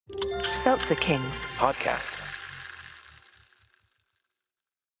Seltzer Kings podcasts.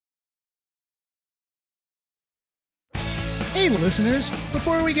 Hey listeners,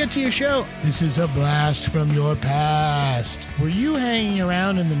 before we get to your show, this is a blast from your past. Were you hanging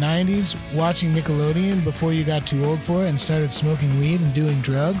around in the 90s watching Nickelodeon before you got too old for it and started smoking weed and doing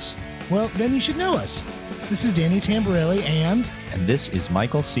drugs? Well, then you should know us. This is Danny Tamborelli and this is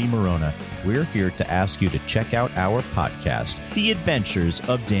Michael C. Morona. We're here to ask you to check out our podcast, The Adventures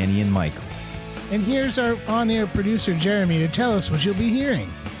of Danny and Michael. And here's our on-air producer, Jeremy, to tell us what you'll be hearing.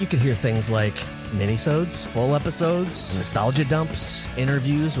 You could hear things like minisodes, full episodes, nostalgia dumps,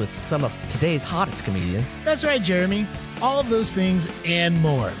 interviews with some of today's hottest comedians. That's right, Jeremy. All of those things and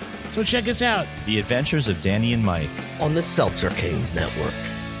more. So check us out. The Adventures of Danny and Mike. On the Seltzer Kings Network.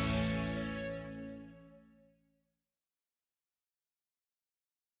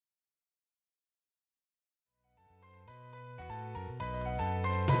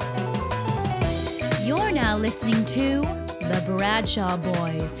 You're now listening to The Bradshaw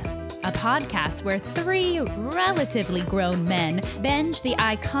Boys, a podcast where three relatively grown men binge the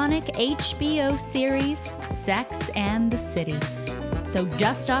iconic HBO series Sex and the City. So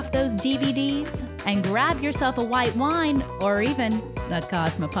dust off those DVDs and grab yourself a white wine or even a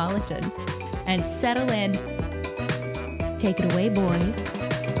Cosmopolitan and settle in. Take it away, boys.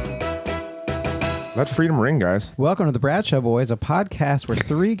 Let freedom ring, guys. Welcome to the Bradshaw Boys, a podcast where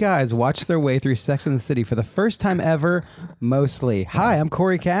three guys watch their way through Sex and the City for the first time ever, mostly. Hi, I'm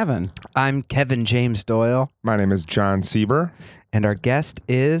Corey Cavan. I'm Kevin James Doyle. My name is John Sieber. And our guest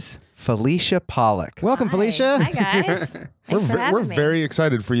is Felicia Pollack. Welcome, Felicia. Hi, guys. Thanks for having We're me. very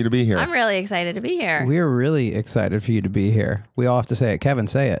excited for you to be here. I'm really excited to be here. We're really excited for you to be here. We all have to say it. Kevin,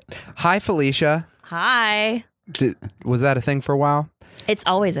 say it. Hi, Felicia. Hi. Was that a thing for a while? It's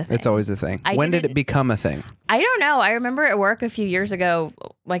always a thing. It's always a thing. I When did didn't- it become a thing? I don't know. I remember at work a few years ago,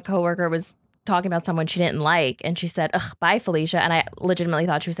 my coworker was talking about someone she didn't like, and she said, "Ugh, bye, Felicia." And I legitimately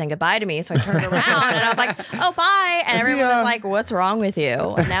thought she was saying goodbye to me, so I turned around and I was like, "Oh, bye!" And everyone was like, "What's wrong with you?"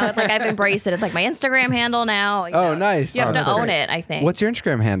 And now it's like I've embraced it. It's like my Instagram handle now. You know, Nice. You have that's to own great. it. I think. What's your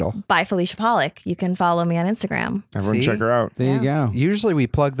Instagram handle? Bye, Felicia Pollack. You can follow me on Instagram. Everyone See? check her out. There you go. Usually we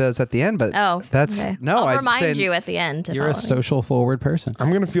plug those at the end, but Oh, that's okay. no. I'll I'd remind say you at the end to You're a follow me. social forward person. I'm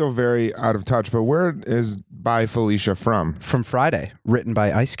going to feel very out of touch, but where is By Felicia from? from Friday, written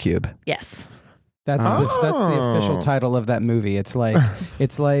by Ice Cube. Yes. That's the official title of that movie. It's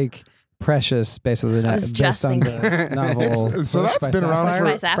like Precious, basically I was just based on the thinking. novel. So Push that's by been around Sapphire? for-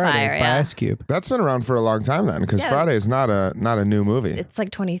 By Sapphire, Friday, by yeah. Ice Cube. That's been around for a long time then, because Yeah. Friday is not a new movie. It's like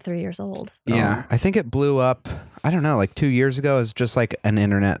 23 years old. Yeah, I think it blew up. I don't know, like 2 years ago as just like an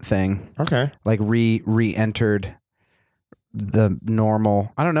internet thing. Okay. Like re-entered the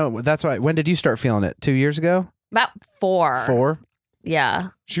normal. I don't know. That's why. When did you start feeling it? 2 years ago? About 4. 4? Yeah.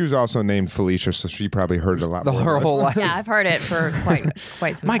 She was also named Felicia, so she probably heard it a lot more. Her than us. whole life. Yeah, I've heard it for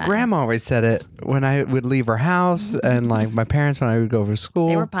quite some My time. grandma always said it when I would leave her house, and like my parents when I would go to school.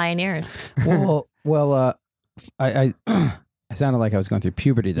 They were pioneers. I sounded like I was going through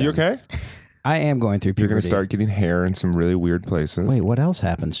puberty then. You okay? I am going through puberty. You're going to start getting hair in some really weird places. Wait, what else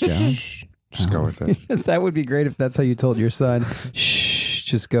happens, John? Just go with it. That would be great if that's how you told your son. Shh,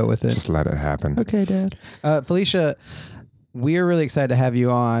 just go with it. Just let it happen. Okay, Dad. Felicia, we're really excited to have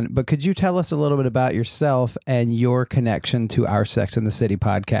you on, but could you tell us a little bit about yourself and your connection to our Sex and the City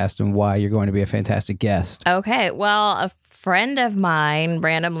podcast and why you're going to be a fantastic guest? Okay. Well, a friend of mine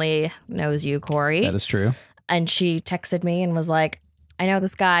randomly knows you, Corey. That is true. And she texted me and was like, I know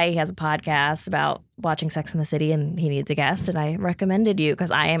this guy, he has a podcast about watching Sex and the City and he needs a guest. And I recommended you because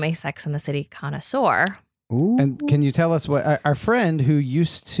I am a Sex and the City connoisseur. Ooh. And can you tell us what our friend who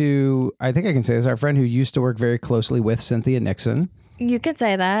used to, I think I can say this, our friend who used to work very closely with Cynthia Nixon. You could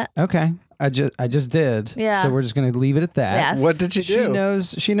say that. Okay. I just did. Yeah. So we're just going to leave it at that. Yes. What did she do?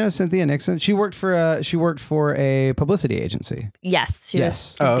 She knows Cynthia Nixon. She worked for a publicity agency. Yes. She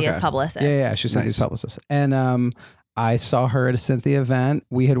Yes. was Oh, Cynthia's okay. publicist. Yeah, she's Cynthia's Nice. publicist. And I saw her at a Cynthia event.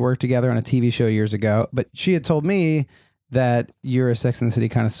 We had worked together on a TV show years ago, but she had told me that you're a Sex and the City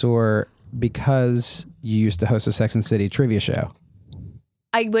connoisseur because you used to host a Sex and the City trivia show.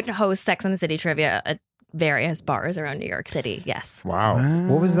 I would host Sex and the City trivia at various bars around New York City. Yes. Wow.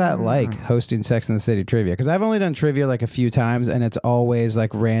 What was that like, hosting Sex and the City trivia? Because I've only done trivia like a few times, and it's always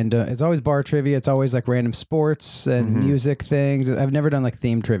like random. It's always bar trivia. It's always like random sports and music things. I've never done like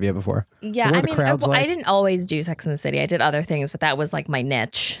themed trivia before. Yeah, What were I the mean, crowds I like? didn't always do Sex and the City. I did other things, but that was like my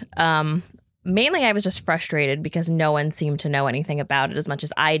niche. Mainly, I was just frustrated because no one seemed to know anything about it as much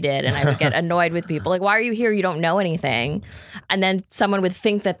as I did. And I would get annoyed with people like, why are you here? You don't know anything. And then someone would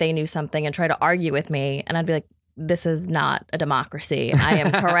think that they knew something and try to argue with me. And I'd be like, this is not a democracy. I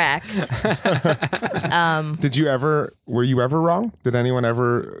am correct. Were you ever wrong? Did anyone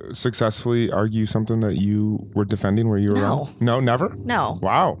ever successfully argue something that you were defending where you were wrong? No, never? No.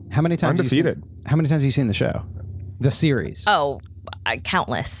 Wow. How many times Undefeated. how many times have you seen the show? The series? Oh,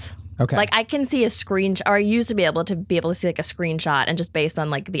 countless. Okay. Like I can see a screenshot, or I used to be able to see like a screenshot, and just based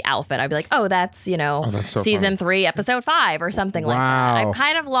on like the outfit, I'd be like, oh, that's, that's so season 3, episode 5 or something like that. I've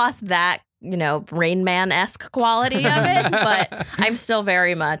kind of lost that, Rain Man-esque quality of it, but I'm still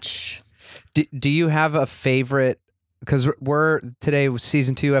very much. Do you have a favorite? Because we're today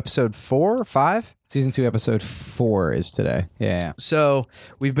season 2, episode 4 or 5? Season 2, episode 4 is today. Yeah. So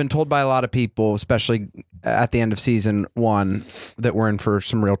we've been told by a lot of people, especially at the end of season 1, that we're in for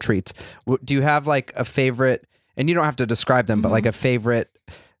some real treats. Do you have like a favorite, and you don't have to describe them, but like a favorite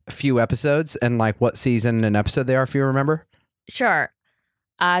few episodes and like what season and episode they are, if you remember? Sure.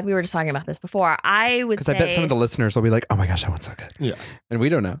 We were just talking about this before. I would say, because I bet some of the listeners will be like, oh my gosh, that one's so good. Yeah. And we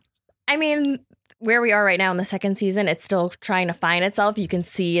don't know. I mean, where we are right now in the second season, it's still trying to find itself. You can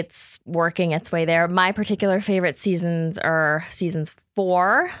see it's working its way there. My particular favorite seasons are seasons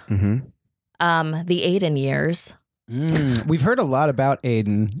 4, the Aiden years. We've heard a lot about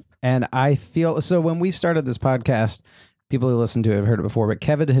Aiden, and I feel so when we started this podcast, people who listen to it have heard it before, but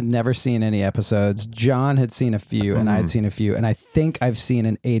Kevin had never seen any episodes. John had seen a few, and I had seen a few, and I think I've seen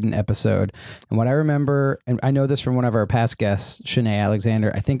an Aiden episode. And what I remember, and I know this from one of our past guests, Shanae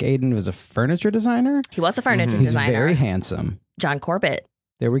Alexander, I think Aiden was a furniture designer. He was a furniture He's designer. very handsome. John Corbett.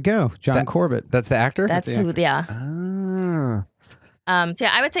 There we go. John Corbett. That's the actor? That's who, yeah. So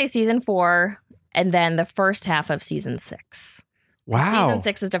yeah, I would say season 4, and then the first half of season 6. Wow. Season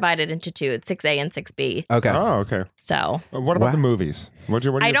 6 is divided into 2. It's 6A and 6B. Okay. Oh, okay. So What about the movies? What are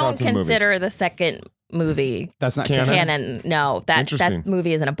your I don't thoughts on the movies? consider the second movie That's not canon. No, that Interesting.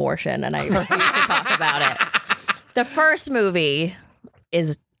 movie is an abortion, and I refuse to talk about it. The first movie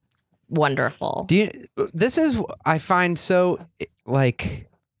is wonderful. This is, I find so, like,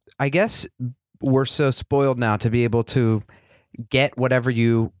 I guess we're so spoiled now to be able to get whatever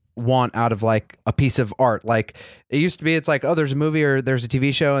you want out of like a piece of art. Like it used to be, it's like, oh, there's a movie or there's a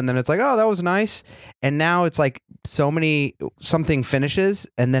TV show, and then it's like, oh, that was nice. And now it's like something finishes,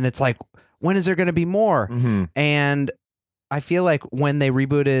 and then it's like, when is there going to be more? And I feel like when they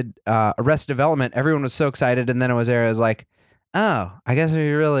rebooted Arrested Development, everyone was so excited, and then it was like, oh, I guess we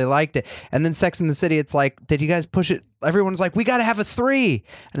really liked it. And then Sex and the City, it's like, did you guys push it? Everyone's like, we got to have a 3.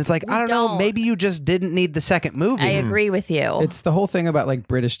 And it's like, I don't know, maybe you just didn't need the second movie. I agree with you. It's the whole thing about like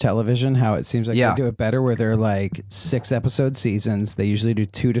British television, how it seems like they do it better, where they're like 6 episode seasons. They usually do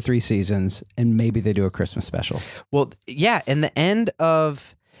 2 to 3 seasons, and maybe they do a Christmas special. Well, yeah. And the end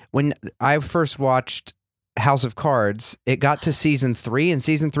of when I first watched House of Cards, it got to season 3, and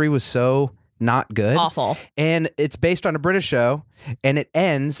season 3 was so not good. Awful. And it's based on a British show, and it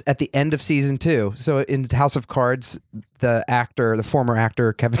ends at the end of season 2. So in House of Cards, the former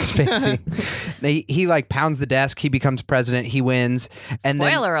actor, Kevin Spacey, he like pounds the desk, he becomes president, he wins. And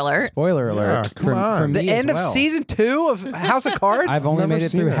Spoiler alert. Spoiler alert. Yeah, come on. For me the as end of well. season 2 of House of Cards? I've only Never made it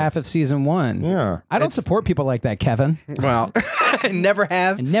seen through it. half of season 1. Yeah. I don't support people like that, Kevin. Well, never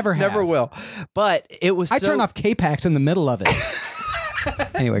have. Never have. Never will. But it was I turn off K-Pax in the middle of it.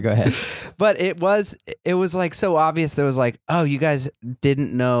 Anyway, go ahead. But it was like so obvious. There was like, oh, you guys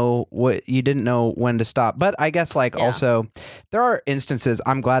didn't know when to stop. But I guess like also there are instances.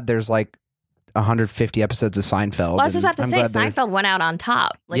 I'm glad there's like 150 episodes of Seinfeld. Well, I was just about to I'm say, glad there- Seinfeld went out on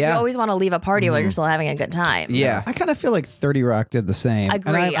top. Like, Yeah. you always want to leave a party while you're still having a good time. Yeah. I kind of feel like 30 Rock did the same.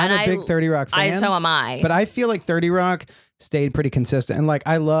 Agree. And I'm a big 30 Rock fan. So am I. But I feel like 30 Rock stayed pretty consistent. And like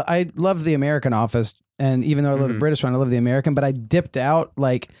I loved The American Office, and even though I love the British one, I love The American, but I dipped out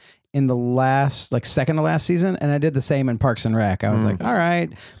like in the last, like second to last season, and I did the same in Parks and Rec. I was like, all right.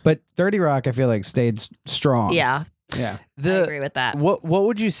 But 30 Rock, I feel like stayed strong. yeah, Yeah. I agree with that. What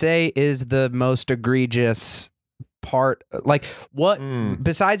would you say is the most egregious part? Like what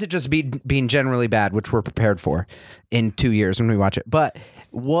besides it just being generally bad, which we're prepared for in 2 years when we watch it, but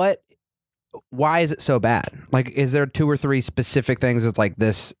why is it so bad? Like, is there 2 or 3 specific things that's like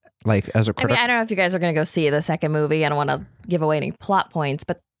this, like as a I critic? mean, I don't know if you guys are going to go see the second movie. I don't want to give away any plot points,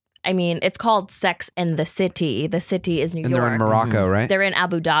 but I mean, it's called Sex and the City. The city is New and York. they're in Morocco, right? They're in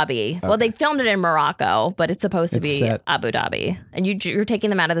Abu Dhabi. Well, they filmed it in Morocco, but it's supposed to It's be set. Abu Dhabi. And you're taking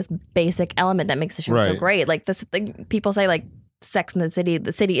them out of this basic element that makes the show so Right. great. Like this, like, people say like Sex and the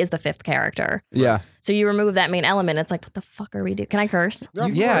city is the 5th character. Yeah. So you remove that main element, it's like, what the fuck are we doing? Can I curse? Of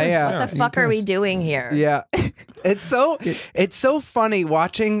course. Yeah. What the fuck are we doing here? Yeah. It's so funny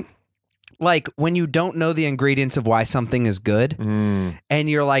watching, like, when you don't know the ingredients of why something is good, and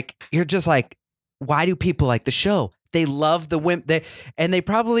you're just like, why do people like the show? They love the women. They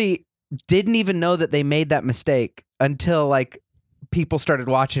probably didn't even know that they made that mistake until like people started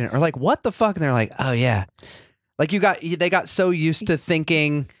watching it, or like, what the fuck? And they're like, oh yeah. Like they got so used to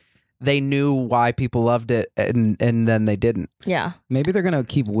thinking they knew why people loved it, and then they didn't. Yeah. Maybe they're gonna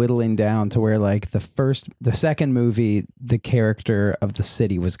keep whittling down to where like the second movie, the character of the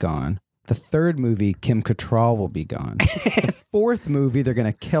city was gone. The third movie, Kim Cattrall will be gone. The fourth movie, they're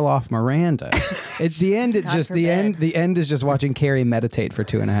gonna kill off Miranda. At the end, the end is just watching Carrie meditate for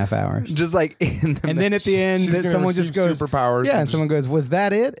 2.5 hours. Just like and then at the end, someone just goes superpowers. Yeah, and someone goes, "Was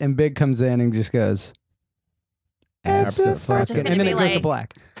that it?" And Big comes in and just goes, Absolutely. and then it goes to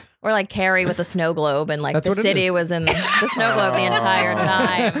black. Or like Carrie with the snow globe, and like That's the what it city is. was in the snow globe the entire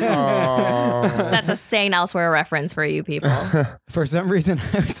time. Oh. That's a St. Elsewhere reference for you people. For some reason,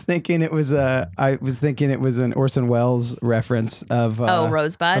 I was thinking it was an Orson Welles reference of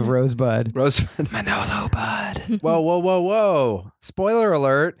Rosebud. Of Rosebud. Manolo Bud. Whoa. Spoiler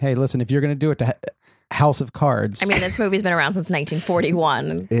alert. Hey, listen, if you're gonna do it to House of Cards, I mean, this movie's been around since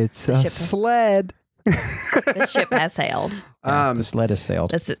 1941. It's a sled. The ship has sailed. the sled has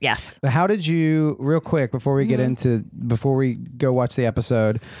sailed. Yes. But how did you, real quick, before we before we go watch the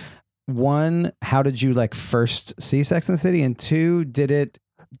episode, one, how did you like first see Sex and the City, and two, did it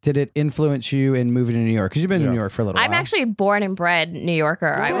influence you in moving to New York? Because you've been in New York for a little while. I'm actually born and bred New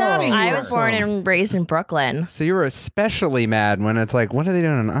Yorker. I was born and raised in Brooklyn. So you were especially mad when it's like, what are they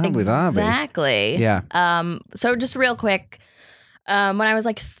doing in Abu Dhabi? Exactly. Yeah. So just real quick, when I was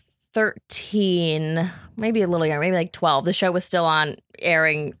like 13, maybe a little younger, maybe like 12, the show was still on,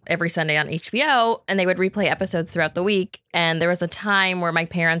 airing every Sunday on HBO, and they would replay episodes throughout the week. And there was a time where my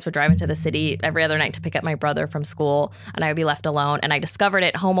parents would drive into the city every other night to pick up my brother from school, and I would be left alone. And I discovered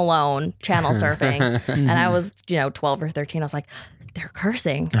it home alone, channel surfing. And I was, 12 or 13. I was like, they're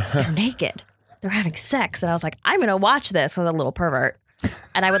cursing, they're naked, they're having sex. And I was like, I'm gonna watch this. I was a little pervert.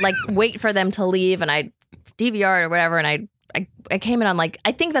 And I would like wait for them to leave, and I'd DVR it or whatever, and I came in on like,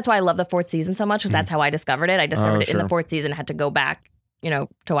 I think that's why I love the fourth season so much, because that's how I discovered it. I discovered it in the fourth season, had to go back, to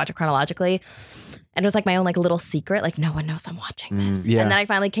watch it chronologically. And it was like my own like little secret, like no one knows I'm watching this. Yeah. And then I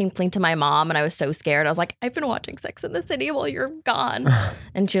finally came clean to my mom, and I was so scared. I was like, I've been watching Sex and the City while you're gone.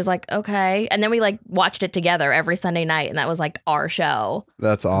 And she was like, okay. And then we like watched it together every Sunday night, and that was like our show.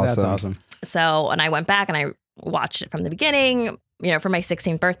 That's awesome. That's awesome. So, and I went back and I watched it from the beginning. For my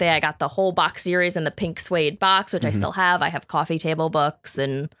 16th birthday, I got the whole box series in the pink suede box, which I still have. I have coffee table books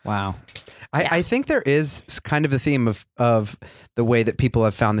and Wow. I think there is kind of a theme of the way that people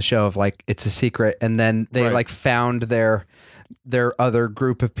have found the show of like, it's a secret, and then they like found their other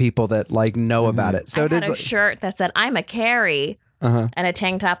group of people that like know about it. So I it had is a like, shirt that said, I'm a Carrie. And a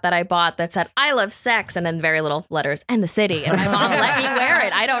tank top that I bought that said, I love sex, and then very little letters, and the city. And my mom let me wear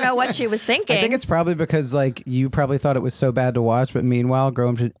it. I don't know what she was thinking. I think it's probably because like you probably thought it was so bad to watch, but meanwhile,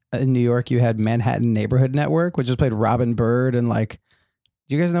 growing up in New York, you had Manhattan Neighborhood Network, which just played Robin Bird and like,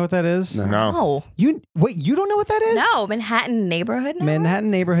 do you guys know what that is? No. You don't know what that is? No, Manhattan Neighborhood Network?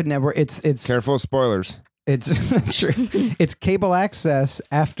 Manhattan Neighborhood Network. It's Careful of spoilers. It's true. It's cable access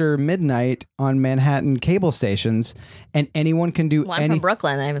after midnight on Manhattan cable stations, and anyone can do Well, I'm anything. from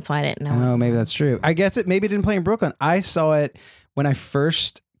Brooklyn. That's why I didn't know. Oh, maybe that's true. I guess maybe it didn't play in Brooklyn. I saw it when I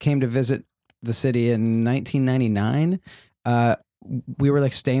first came to visit the city in 1999. We were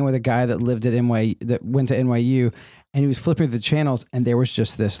like staying with a guy that lived at that went to NYU, and he was flipping through the channels, and there was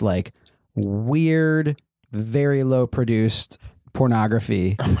just this like weird, very low produced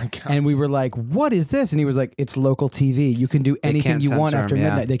pornography. Oh my God. And we were like, what is this? And he was like, it's local TV. You can do anything can't you want censor after 'em, yeah.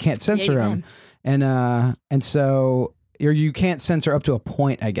 midnight. They can't censor you them. And so you can't censor up to a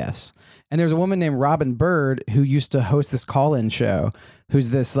point, I guess. And there's a woman named Robin Bird who used to host this call-in show,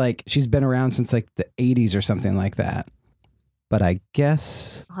 who's this like, she's been around since like the 80s or something like that. But I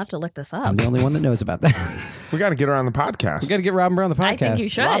guess I'll have to look this I'm up. the only one that knows about that. We got to get her on the podcast. We got to get Robin Bird on the podcast. I think you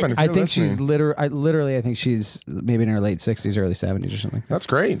should. Robin, if I you're think she's listening, literally, I think she's maybe in her late 60s, early 70s or something. That's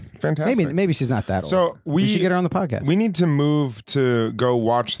great. Fantastic. Maybe she's not that old. So we should get her on the podcast. We need to move to go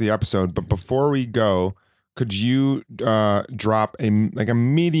watch the episode, but before we go, could you drop a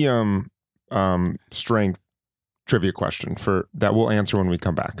medium strength trivia question that we'll answer when we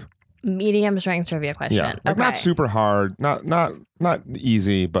come back? Medium strength trivia question. Yeah, like not super hard, not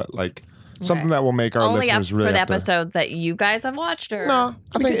easy, but like something that will make our Only up listeners really for the have to- episode that you guys have watched, or No,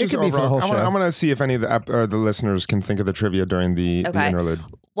 I think it just could be for the overall. whole show. I'm gonna see if any of the listeners can think of the trivia during the interlude.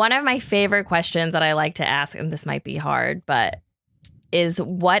 One of my favorite questions that I like to ask, and this might be hard, but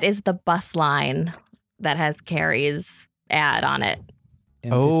what is the bus line that has Carrie's ad on it?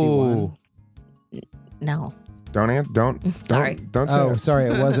 M51. No. Don't Sorry. don't say Oh, it. sorry.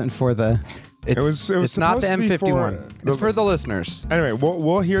 It wasn't for the. It's not the supposed to be M51. It's for the listeners, Anyway,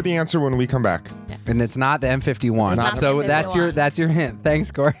 we'll hear the answer when we come back. and it's not the M51. It's not So the that's M51. your hint.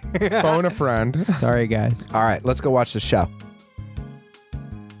 Thanks, Corey. Phone a friend. Sorry, guys. All right, let's go watch the show.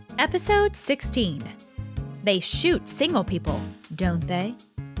 Episode 16. They shoot single people, don't they?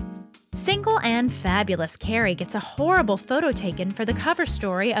 Single and fabulous Carrie gets a horrible photo taken for the cover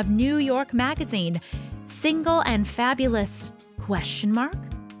story of New York Magazine. Single and fabulous ?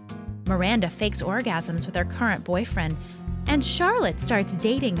 Miranda fakes orgasms with her current boyfriend, and Charlotte starts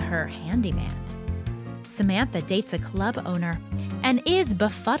dating her handyman. Samantha dates a club owner and is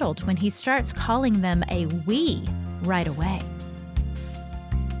befuddled when he starts calling them a we right away.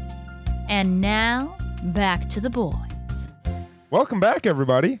 And now, back to the boys. Welcome back,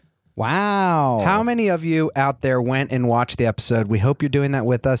 everybody. Wow. How many of you out there went and watched the episode? We hope you're doing that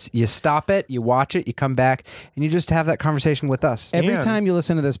with us. You stop it, you watch it, you come back, and you just have that conversation with us. Every And- time you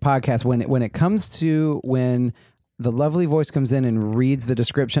listen to this podcast, when it comes to when the lovely voice comes in and reads the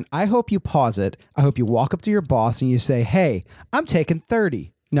description, I hope you pause it. I hope you walk up to your boss and you say, "Hey, I'm taking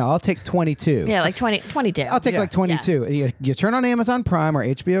 30. No, I'll take 22. Yeah, like 22. I'll take like 22. You turn on Amazon Prime or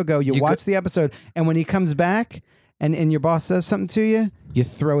HBO Go, you watch the episode, and when he comes back and your boss says something to you, you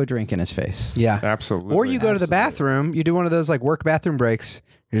throw a drink in his face. Yeah. Absolutely. Or you go to the bathroom, you do one of those like work bathroom breaks.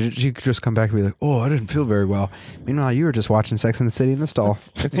 You could just come back and be like, "Oh, I didn't feel very well." Meanwhile, you were just watching Sex and the City in the stall.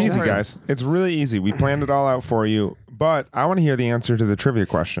 It's easy, guys. It's really easy. We planned it all out for you, but I want to hear the answer to the trivia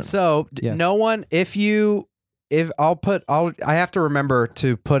question. So Yes. no one, I have to remember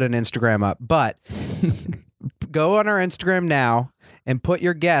to put an Instagram up, but go on our Instagram now and put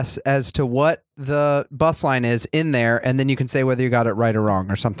your guess as to what the bus line is in there, and then you can say whether you got it right or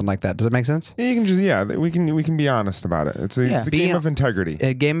wrong or something like that. Does it make sense? You can just we can be honest about it. It's a Be- game of integrity.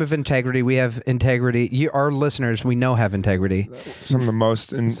 A game of integrity. We have integrity. Our listeners, we know, have integrity. Some of the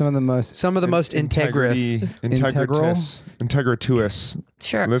most Some of the most Some of the most integrous. integrituous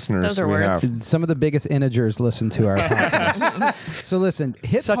Sure. listeners Those are we words. have. some of the biggest integers listen to our podcast. So listen,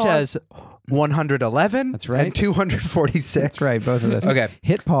 hit Such pause. as 111. That's right. And 246. That's right, both of those. Okay.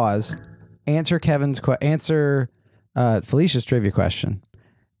 Hit pause. Answer Felicia's trivia question.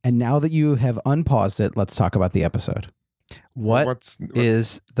 And now that you have unpaused it, let's talk about the episode. What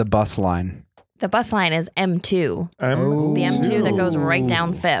is the bus line? The bus line is M2. Oh. The M2 that goes right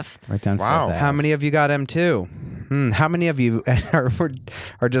down 5th. Right down. Wow. Fifth How Ave. many of you got M2? How many of you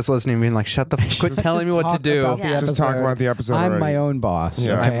are just listening and being like, "Shut the quit telling me what to talk do"? about the Yeah. Just talk episode. about the episode I'm already. my own boss.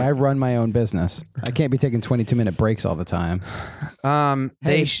 Yeah. Okay, I run my own business. I can't be taking 22-minute breaks all the time.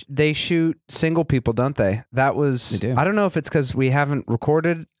 They Hey. they shoot single people, don't they? That was. They do. I don't know if it's because we haven't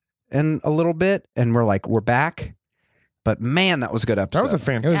recorded in a little bit and we're back. But man, that was a good episode. That was a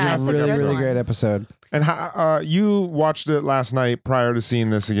It was Yeah, it's fantastic a a really, good episode. really one. great episode. And you watched it last night prior to seeing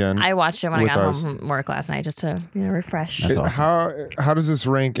this again. I watched it when I With got us. home from work last night just to refresh. That's awesome. How does this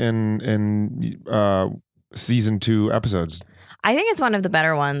rank in season 2 episodes? I think it's one of the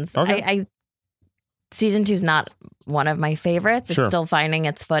better ones. Okay. Season 2 is not one of my favorites. It's Sure. still finding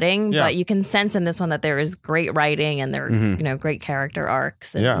its footing, Yeah. but you can sense in this one that there is great writing and there are great character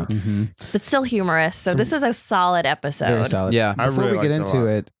arcs. And, Yeah. but still humorous. So this is a solid episode. Very solid. Yeah. I Before really we get liked it a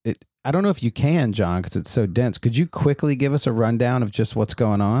into lot. it, I don't know if you can, John, because it's so dense. Could you quickly give us a rundown of just what's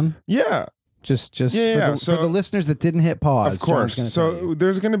going on? Yeah, Just Yeah, for the listeners that didn't hit pause. of course. John's gonna tell So you.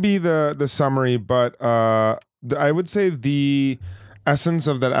 there's going to be the summary, but I would say the essence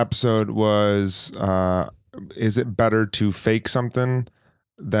of that episode was is it better to fake something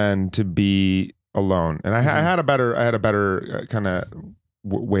than to be alone? And I had a better kind of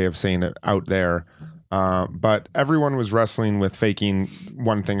way of saying it out there. But everyone was wrestling with faking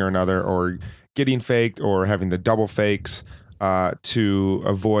one thing or another, or getting faked, or having the double fakes to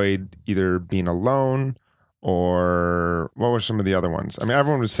avoid either being alone, or what were some of the other ones? I mean,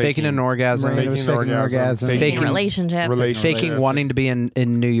 everyone was faking an orgasm, Miranda was faking an orgasm. Faking relationship. faking wanting to be in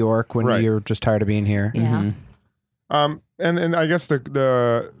New York when Right. you're just tired of being here. Yeah. And I guess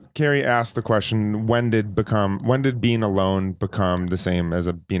the Carrie asked the question: when did being alone become the same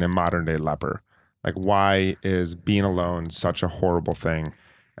as being a modern day leper? Like, why is being alone such a horrible thing?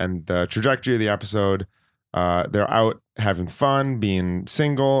 And the trajectory of the episode, they're out having fun, being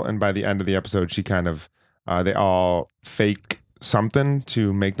single, and by the end of the episode, she kind of they all fake something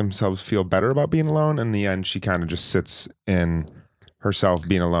to make themselves feel better about being alone. In the end, she kind of just sits in herself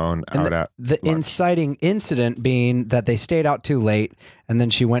being alone And out at the lunch. inciting incident being that they stayed out too late, and then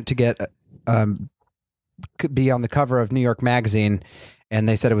she went to get could be on the cover of New York Magazine, and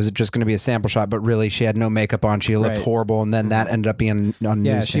they said it was just going to be a sample shot, but really she had no makeup on. She looked Right. horrible, and then that ended up being on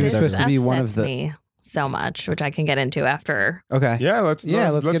Yeah, news she was stands. supposed to be one of upsets the- me. so much, which I can get into after. Okay. Yeah, let's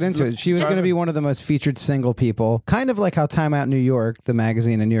get into it. She was going to be one of the most featured single people, kind of like how Time Out New York, the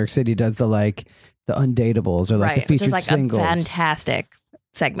magazine in New York City, does the undateables or like the featured which is like singles. A fantastic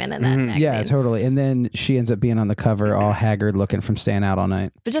segment in that magazine. Yeah, totally. And then she ends up being on the cover, all haggard, looking from staying out all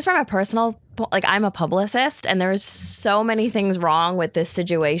night. But just from a personal, like I'm a publicist, and there's so many things wrong with this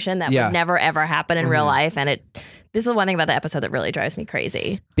situation that would never ever happen in real life, and this is one thing about the episode that really drives me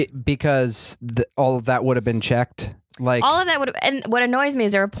crazy. Because all of that would have been checked. Like all of that would have, and what annoys me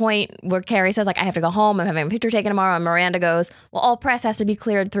is there a point where Carrie says like, I have to go home, I'm having a picture taken tomorrow, and Miranda goes, well, all press has to be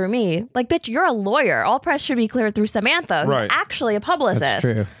cleared through me. Like, bitch, you're a lawyer. All press should be cleared through Samantha, who's actually a publicist. That's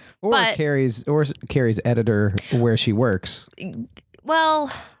true. Or Carrie's editor where she works.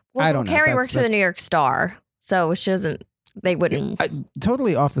 Well, I don't know. Carrie works for the New York Star, so she doesn't. They wouldn't.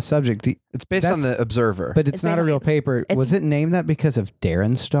 Totally off the subject. It's based on the Observer, but it's not a real paper. Was it named that because of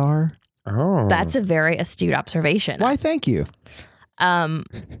Darren Star? Oh, that's a very astute observation. Why? Thank you.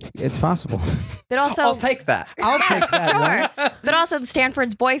 It's possible. But also, I'll take that. I'll take that. Sure. But also,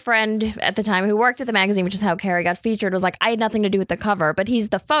 Stanford's boyfriend at the time, who worked at the magazine, which is how Carrie got featured, was like, I had nothing to do with the cover, but he's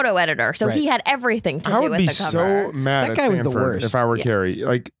the photo editor, so he had everything to do with the cover. I would be so mad That at guy was Stanford the worst. if I were Carrie.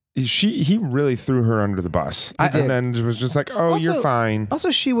 Like, he really threw her under the bus, and then was just like, "Oh, Also- you're fine." Also,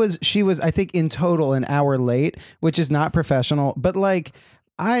 she was I think in total an hour late, which is not professional. But like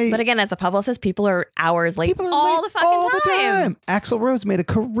But again, as a publicist, people are hours late all the fucking time. Axl Rose made a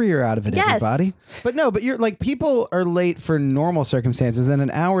career out of it, Yes. everybody. But you're like, people are late for normal circumstances, and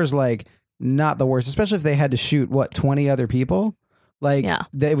an hour's like not the worst, especially if they had to shoot 20 other people. Like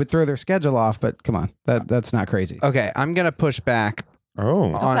they would throw their schedule off. But come on, that's not crazy. Okay, I'm gonna push back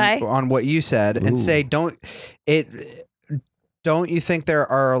on what you said and say, don't you think there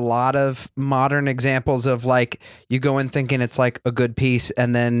are a lot of modern examples of like you go in thinking it's like a good piece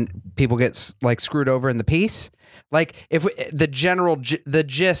and then people get like screwed over in the piece? Like if the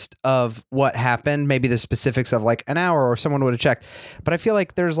gist of what happened, maybe the specifics of like an hour or someone would have checked. But I feel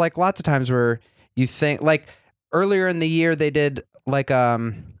like there's like lots of times where you think like earlier in the year they did like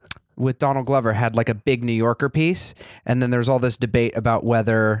with Donald Glover had like a big New Yorker piece, and then there's all this debate about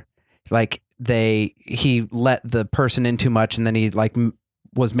whether like he let the person in too much, and then he like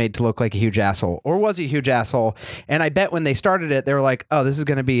was made to look like a huge asshole, or was he a huge asshole? And I bet when they started it, they were like, "Oh, this is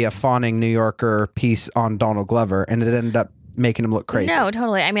going to be a fawning New Yorker piece on Donald Glover," and it ended up making him look crazy. No,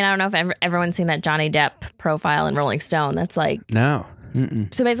 totally. I mean, I don't know if everyone's seen that Johnny Depp profile in Rolling Stone. That's like no.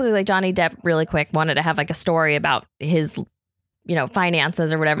 So basically, like Johnny Depp, really quick, wanted to have like a story about his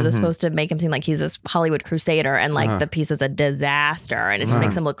finances or whatever that's supposed to make him seem like he's this Hollywood crusader, and like the piece is a disaster, and it just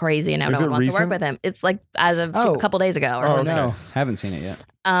makes him look crazy, and now no one wants to work with him. It's like as of a couple days ago or something. No, haven't seen it yet.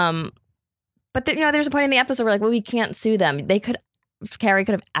 But there's a point in the episode where like, well, we can't sue them. Carrie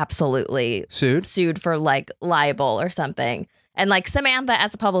could have absolutely sued for like libel or something. And like Samantha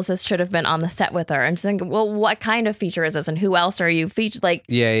as a publicist should have been on the set with her and just think, well, what kind of feature is this, and who else are you featured? Like,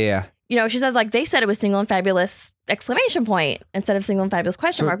 yeah. She says like they said it was single and fabulous ! Instead of single and fabulous ?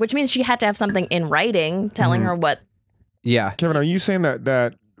 Which means she had to have something in writing telling her what. Yeah, Kevin, are you saying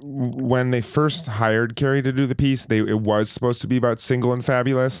that when they first hired Carrie to do the piece, it was supposed to be about single and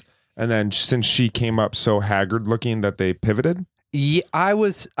fabulous, and then since she came up so haggard looking that they pivoted? Yeah,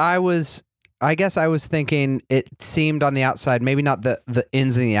 I guess I was thinking it seemed on the outside, maybe not the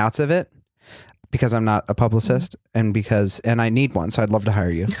ins and the outs of it, because I'm not a publicist and I need one, so I'd love to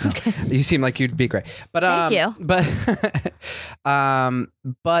hire you. Okay. You seem like you'd be great. But thank you.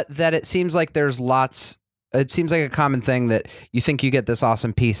 But that it seems like there's lots. It seems like a common thing that you think you get this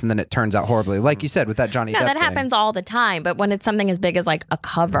awesome piece and then it turns out horribly. Like you said with that Johnny Depp that thing. happens all the time. But when it's something as big as like a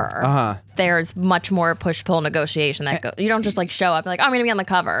cover, there's much more push-pull negotiation that goes. You don't just like show up and like, oh, I'm going to be on the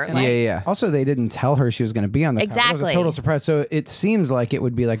cover. Yeah. Also, they didn't tell her she was going to be on the cover. It was a total surprise. So it seems like it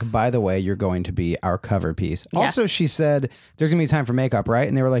would be like, by the way, you're going to be our cover piece. Yes. Also, she said there's going to be time for makeup, right?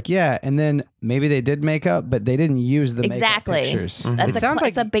 And they were like, yeah. And then maybe they did makeup, but they didn't use the makeup pictures. That's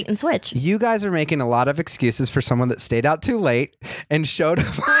it's a bait and switch. You guys are making a lot of excuses for someone that stayed out too late and showed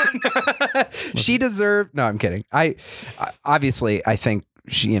up. She deserved. No, I'm kidding. I obviously I think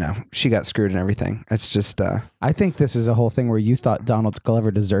she got screwed and everything. It's just. I think this is a whole thing where you thought Donald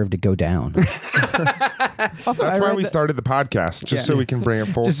Glover deserved to go down. Also, that's why we started the podcast, just so we can bring it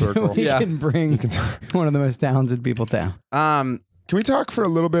full circle. So we can bring one of the most talented people down. Can we talk for a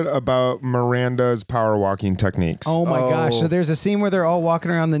little bit about Miranda's power walking techniques? Oh my gosh. So there's a scene where they're all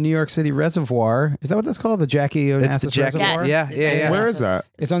walking around the New York City Reservoir. Is that what that's called? The Jackie Onassis Reservoir? Yes. Yeah. Where is that?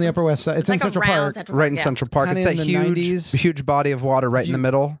 It's on the Upper West Side. It's in like Central Park. Right in Central Park. Kinda It's that in the 90s. huge body of water right in the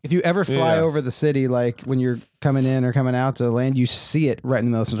middle. If you ever fly over the city, like when you're coming in or coming out to land, you see it right in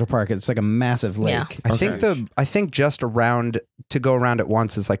the middle of Central Park. It's like a massive lake. Yeah. I think just around to go around it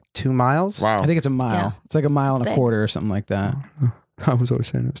once is like 2 miles. Wow. I think it's a mile. Yeah. It's like a mile and a Big. quarter or something like that. I was always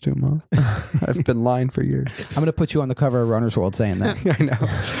saying it was 2 miles. I've been lying for years. I'm going to put you on the cover of Runner's World saying that. I know.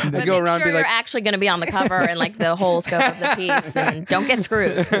 But I go make around sure and be you're like, actually going to be on the cover and like the whole scope of the piece, and don't get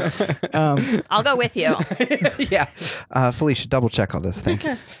screwed. I'll go with you. yeah. Felicia, double check all this. Thank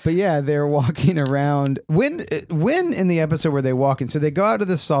you. But yeah, they're walking around. When in the episode where they walk in, so they go out to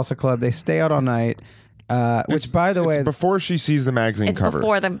this salsa club, they stay out all night, which by the way, it's before she sees the magazine It's cover.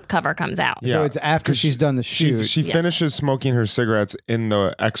 before the cover comes out. Yeah. so it's after 'Cause she's done the shoot. She finishes smoking her cigarettes in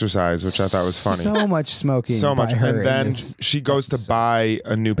the exercise, which I thought was funny. So much smoking. So much. by her And in then this she goes to buy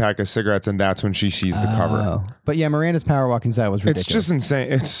a new pack of cigarettes, and that's when she sees the cover. Oh. But yeah, Miranda's power walking style was ridiculous. It's just insane.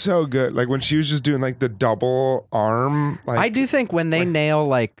 It's so good. Like when she was just doing like the double arm. Like I do think when they nail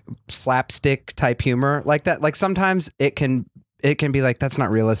like slapstick type humor like that, like sometimes it can be like, that's not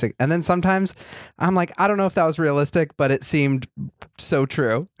realistic. And then sometimes I'm like, I don't know if that was realistic, but it seemed so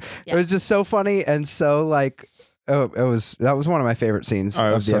true. Yeah. It was just so funny and so like, that was one of my favorite scenes Oh, it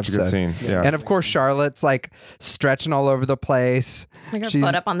of was the such episode. a good scene. Yeah. And of course, Charlotte's like stretching all over the place. Like her She's-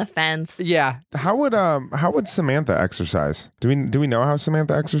 foot up on the fence. Yeah. How would Samantha exercise? Do we know how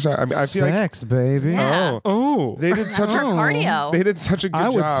Samantha exercise? I mean, I feel sex, baby. Yeah. like Oh, they did such That's her a cardio. they did such a good I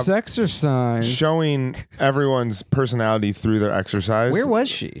would job sexercise. showing everyone's personality through their exercise. Where was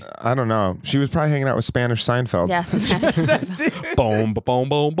she? I don't know. She was probably hanging out with Spanish Seinfeld. Yes. Boom, boom,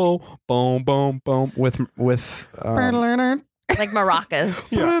 boom, boom, boom, boom, boom. With And Like maracas.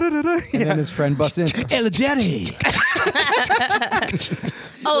 then his friend busts in. El Jenny.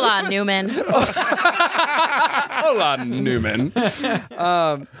 Hola, Newman. Hola, Newman.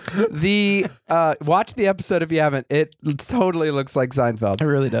 Watch the episode if you haven't. It totally looks like Seinfeld. It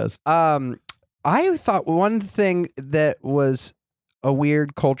really does. I thought one thing that was a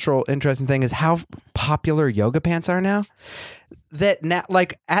weird cultural interesting thing is how popular yoga pants are now. That now,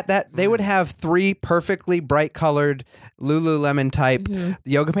 like at that, they would have 3 perfectly bright colored Lululemon type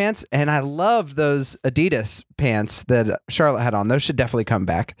yoga pants, and I love those Adidas pants that Charlotte had on. Those should definitely come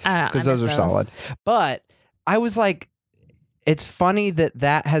back because those are solid. But I was like, it's funny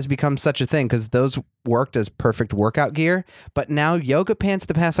that has become such a thing because those worked as perfect workout gear, but now yoga pants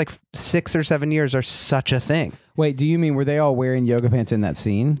the past like 6 or 7 years are such a thing. Wait, do you mean were they all wearing yoga pants in that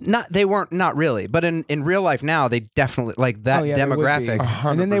scene? Not really, but in real life now they definitely like that Oh, yeah, there would be. demographic.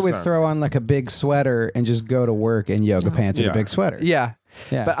 And then they would 100%. throw on like a big sweater and just go to work in yoga pants and Yeah. a big sweater. Yeah.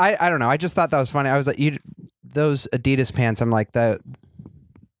 Yeah. But I don't know. I just thought that was funny. I was like, those Adidas pants, I'm like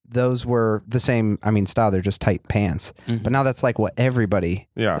those were the same, style. They're just tight pants. But now that's like what everybody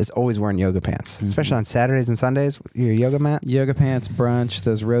Yeah. is always wearing yoga pants, especially on Saturdays and Sundays. Your yoga mat. Yoga pants, brunch,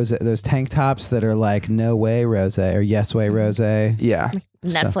 those tank tops that are like no way rose or yes way rose. Yeah.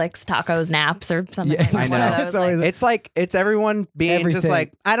 Netflix, tacos, naps, or something. Yeah, like I one know. of those, It's always- like- It's like it's everyone being just Everything.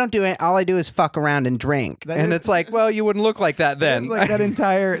 like, I don't do it. All I do is fuck around and drink. That And is- it's like, well, you wouldn't look like that then. It's like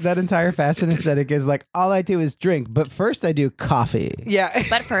that entire fashion aesthetic is like all I do is drink, but first I do coffee. yeah.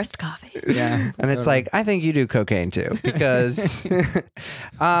 but first, coffee. Yeah. And it's like, I think you do cocaine too, because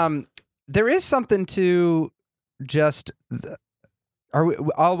there is something to just.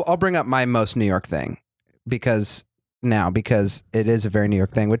 I'll bring up my most New York thing because it is a very New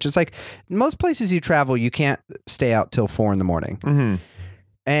York thing, which is like most places you travel, you can't stay out till 4 a.m. Mm-hmm.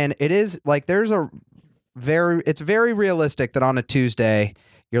 And it is like it's very realistic that on a Tuesday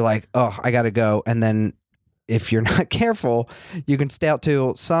you're like, oh, I gotta go, and then if you're not careful, you can stay out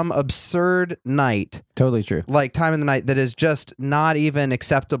till some absurd night, Totally true. like time in the night that is just not even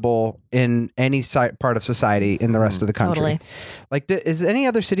acceptable in any part of society in the rest of the country. Totally. Like, is any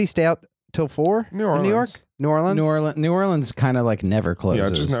other city stay out till 4? New in New York, Orleans. New Orleans, New Orleans kind of like never closes. Yeah,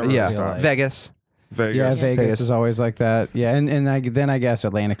 it just never yeah, really stops. Vegas. Vegas. Yeah, Vegas Vegas. is always like that. Yeah, and then I guess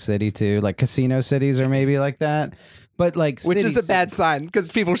Atlantic City too. Like casino cities are maybe like that. But like Which is a cities- bad sign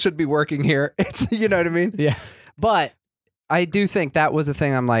because people should be working here. It's, you know what I mean? Yeah. But I do think that was a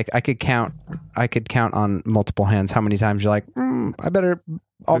thing. I'm like, I could count on multiple hands how many times you're like,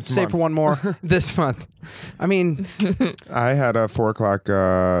 I'll This stay month. for one more this month. I mean, I had a 4 o'clock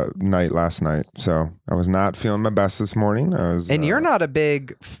night last night, so I was not feeling my best this morning. I was, and you're not a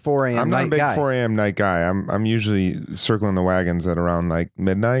big 4 a.m. I'm not night a big guy. 4 a.m. night guy. I'm usually circling the wagons at around like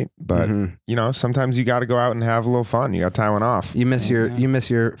midnight, but sometimes you got to go out and have a little fun. You got to tie one off. You miss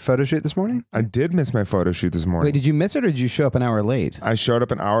your photo shoot this morning? I did miss my photo shoot this morning. Wait, did you miss it or did you show up an hour late? I showed up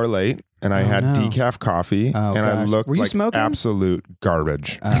an hour late. and I had no. decaf coffee, Oh, and I gosh. looked Were you like smoking? absolute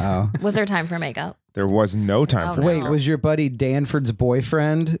garbage. Uh-oh. Was there time for makeup? There was no time Oh, for no. Wait, was your buddy Danford's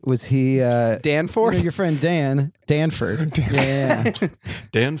boyfriend? Was he Danford? You know, your friend Danford. Yeah.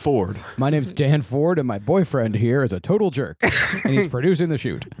 Dan Ford. My name's Dan Ford, and my boyfriend here is a total jerk, and he's producing the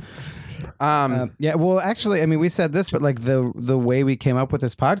shoot. Yeah, well, actually, I mean, we said this, but like the way we came up with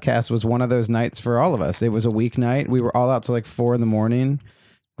this podcast was one of those nights for all of us. It was a weeknight. We were all out till like 4 a.m.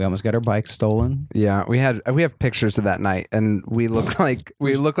 We almost got our bikes stolen. Yeah, we have pictures of that night, and we look like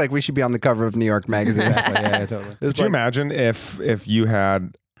we should be on the cover of New York Magazine. Exactly. Yeah, totally. Could you imagine if you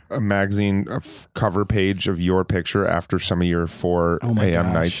had a magazine cover page of your picture after some of your 4 my a.m.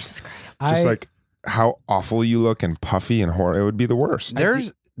 gosh. nights? Jesus Christ. Just like how awful you look and puffy and horrible. It would be the worst.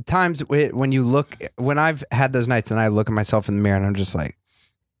 There's times when I've had those nights and I look at myself in the mirror and I'm just like,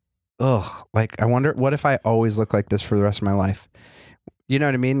 ugh, like I wonder what if I always look like this for the rest of my life. You know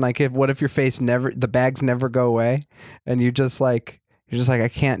what I mean? Like what if your face the bags never go away, and you're just like I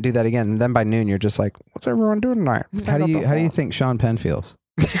can't do that again. And then by noon you're just like, what's everyone doing tonight? How do you think Sean Penn feels?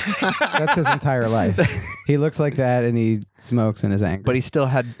 That's his entire life. He looks like that, and he smokes and is angry. But he still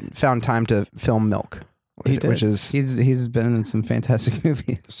had found time to film Milk, He did. which is he's been in some fantastic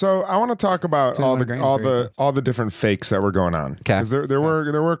movies. So I want to talk about So all one the grain all is very the intense. all the different fakes that were going on. Okay. Because there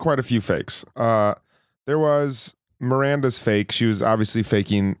were quite a few fakes. There was Miranda's fake. She was obviously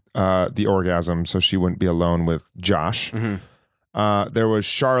faking the orgasm so she wouldn't be alone with Josh. There was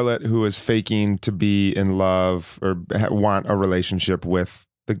Charlotte, who was faking to be in love or want a relationship with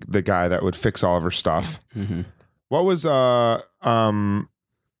the guy that would fix all of her stuff. What was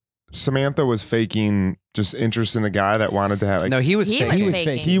Samantha was faking just interest in a guy that wanted to have like no, he was He faking. was He was faking.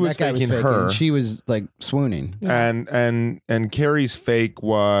 faking. He was That guy faking her. She was like swooning. and Carrie's fake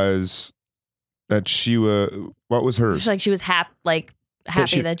was that she was what was hers? She's like she was happy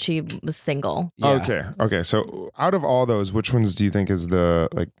she- that she was single. Yeah. Okay. So out of all those, which ones do you think is the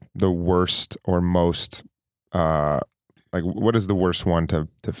worst or most what is the worst one to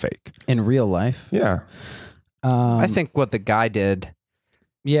fake? In real life. Yeah. I think what the guy did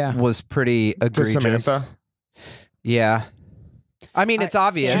Yeah. was pretty To egregious. Samantha? Yeah. I mean, it's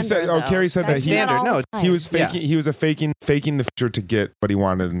obvious. She said Standard, Carrie said though. that I he do that all no, the time. he was faking he was faking the future to get what he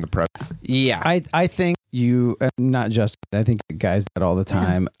wanted in the present. Yeah. I think you not just I think guys that all the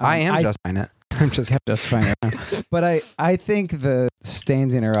time. I am justifying it. I'm just justifying it now. But I think the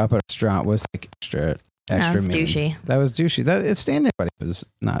standing her up at a restaurant was like extra That was mean. douchey. That was douchey. That standing everybody was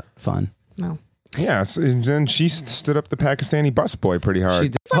not fun. No. Yeah, and then she stood up the Pakistani busboy pretty hard. She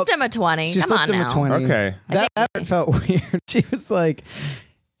did. Slipped him a 20. She Come slipped on him now. a 20. Okay. That felt weird. She was like,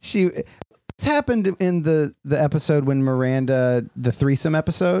 this happened in the episode when Miranda, the threesome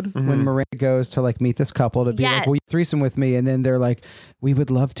episode, when Miranda goes to like meet this couple to be like, Yes. will you threesome with me? And then they're like, we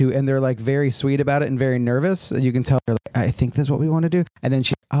would love to. And they're like very sweet about it and very nervous. You can tell they're like, I think this is what we want to do. And then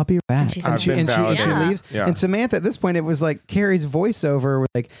I'll be back. she's And like, she, I've been and she validated. leaves. Yeah. And Samantha, at this point, it was like Carrie's voiceover was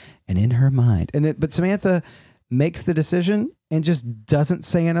like, and in her mind. And then, but Samantha makes the decision and just doesn't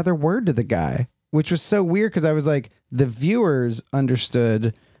say another word to the guy, which was so weird because I was like, the viewers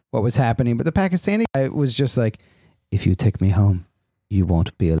understood what was happening, but the Pakistani guy was just like, if you take me home, you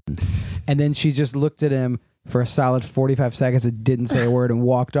won't be alone. And then she just looked at him for a solid 45 seconds and didn't say a word and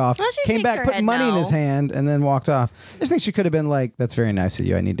walked off. Well, she Came shakes back, her put head money in no. his hand, and then walked off. I just think she could have been like, that's very nice of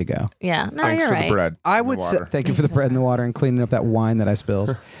you. I need to go. Yeah. No, Thanks you're for right. the bread. I and the would say- water. Thank you for the bread in the water and cleaning up that wine that I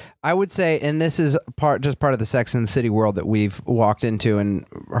spilled. I would say, and this is part of the Sex and the City world that we've walked into and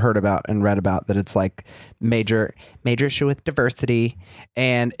heard about and read about, that it's like major issue with diversity.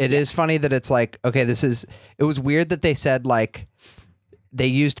 And it is funny that it's like, okay, it was weird that they said like they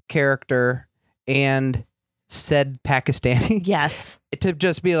used character and said Pakistani Yes. to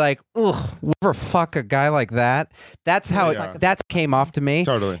just be like, ugh, we'll never fuck a guy like that. That's how Yeah. that came off to me.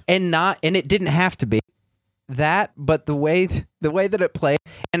 Totally. And it didn't have to be that, but the way that it played,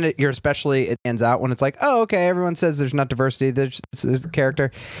 and it stands out when it's like, oh, okay, everyone says there's not diversity, there's the character,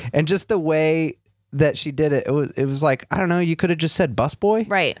 and just the way that she did it, it was like, I don't know, you could have just said busboy.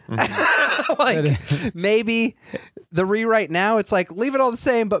 Right. Like maybe the rewrite now, it's like leave it all the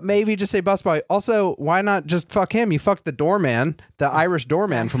same, but maybe just say busboy. Also, why not just fuck him? You fucked the doorman, the Irish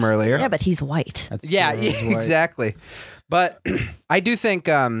doorman from earlier. Yeah, but he's white. That's Yeah, true, it's white. exactly. But I do think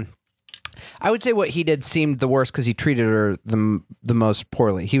I would say what he did seemed the worst because he treated her the most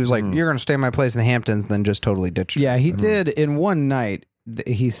poorly. He was like, "You're going to stay in my place in the Hamptons," then just totally ditched her. Yeah, he did in one night.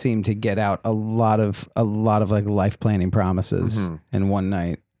 He seemed to get out a lot of like life planning promises in one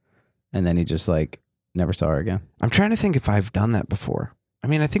night, and then he just like never saw her again. I'm trying to think if I've done that before. I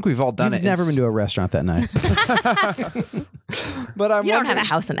mean, I think we've all done You've it. never It's- been to a restaurant that nice. But I'm You don't have a wondering-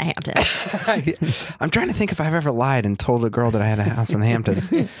 house in the Hamptons. I'm trying to think if I've ever lied and told a girl that I had a house in the Hamptons.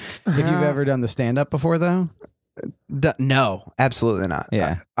 Have you ever done the stand up before though? No, absolutely not.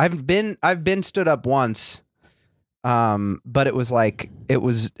 Yeah. I've been stood up once, but it was like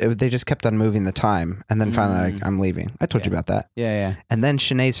they just kept on moving the time, and then finally like, I'm leaving. I told you about that. Yeah. And then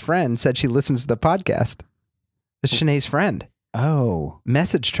Shanae's friend said she listens to the podcast. It's Shanae's friend Oh,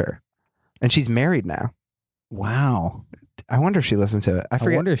 messaged her, and she's married now. wow. I wonder if she listened to it. I I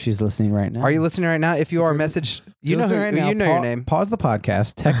forget. wonder if she's listening right now. Are you listening right now? If you are, message. You know who, right now, you know your name. Pause the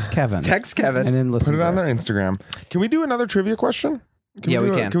podcast. Text Kevin. Text Kevin. and then listen. Put it to on us. our Instagram. Can we do another trivia question? Yeah, we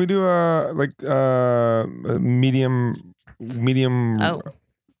do can. Can we do a medium Oh,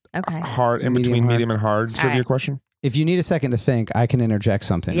 okay. hard in Medium between hard. medium and hard trivia right. question? If you need a second to think, I can interject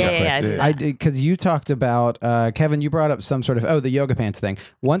something. Yeah, real quick. yeah, do Yeah. I that. did because you talked about Kevin. You brought up some sort of the yoga pants thing.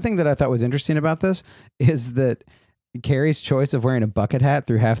 One thing that I thought was interesting about this is that Carrie's choice of wearing a bucket hat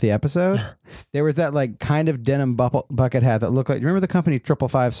through half the episode. There was that like kind of denim bucket hat that looked like. Remember the company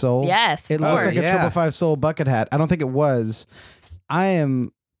 555 Soul? Yes, It of looked course. like a Yeah. 555 Soul bucket hat. I don't think it was. I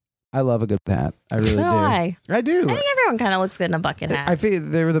love a good hat. I really So do. do I. I do. I think everyone kind of looks good in a bucket hat. I feel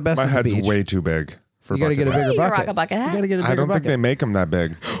they were the best. My at the head's beach. way too big for You got to get a bucket bigger you can bucket. rock a bucket You hat. got to get a hat. bigger I don't bucket. think they make them that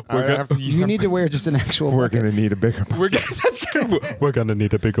big. You need to wear just an actual We're bucket. gonna need a bigger bucket. We're gonna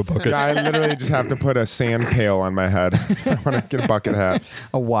need a bigger bucket. I literally just have to put a sand pail on my head. I want to get a bucket hat.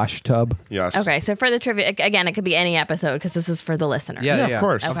 A wash tub. Yes. Okay, so for the trivia, again, it could be any episode because this is for the listener. Yeah, of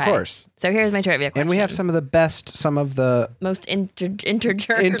course. Of Okay. course. So here's my trivia question. And we have some of the most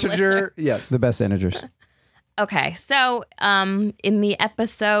integer. integer. Yes. The best integers. Okay, so in the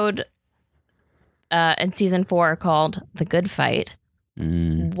episode in season 4 called "The Good Fight,"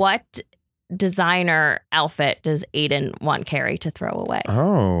 what designer outfit does Aiden want Carrie to throw away?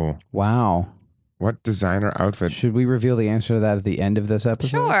 Oh, Wow. what designer outfit? Should we reveal the answer to that at the end of this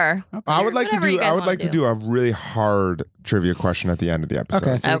episode? Sure. I would like to Whatever you do. guys I would wanna like to do a really hard trivia question at the end of the episode.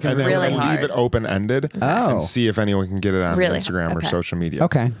 Okay, so we Okay, can and then really leave hard. it open ended Oh. and see if anyone can get it on Really Instagram hard. or Okay. social media.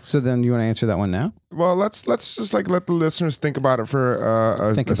 Okay. So then you want to answer that one now? Well, let's just like let the listeners think about it for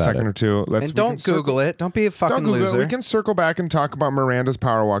a Think about second it. or two. And don't Google it. Don't be a fucking Don't Google loser. it. We can circle back and talk about Miranda's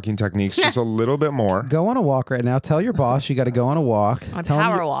power walking techniques just a little bit more. Go on a walk right now. Tell your boss you got to go on a walk. A Tell him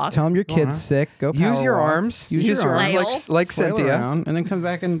power you- walk. Tell him your kid's sick. Go power Use your walk. arms. Use your arms. Flail. like Flail Cynthia. around, and then come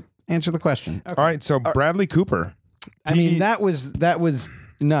back and answer the question. All right, so Bradley Cooper. I mean, that was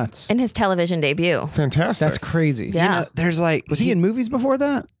nuts. In his television debut. Fantastic. That's crazy. Yeah. You know, there's like Was he in movies before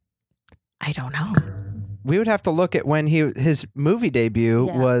that? I don't know. we would have to look at when his movie debut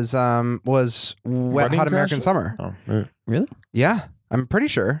Yeah. was Wet Wedding Hot American Crashers? Summer. Oh, Really? Yeah, I'm pretty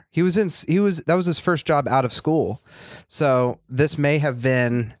sure that was his first job out of school. So this may have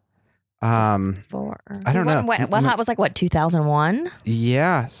been I don't know. What Hot was like what 2001.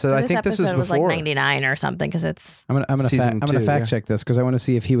 yeah. So I this think this was episode was before. like 99 or something because it's I'm gonna Season I'm gonna 2, fact yeah. check this because I want to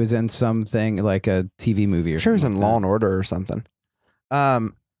see if he was in something like a TV movie or I'm sure he was something in like Law that. and Order or something.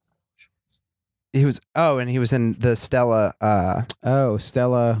 He was and he was in the Stella. Oh,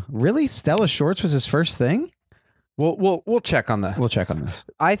 Stella. Really? Stella Shorts was his first thing? We'll check on the. We'll check on this.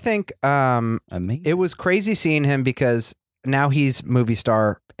 I think Amazing. it was crazy seeing him because now he's movie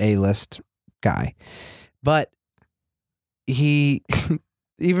star A-list guy, but he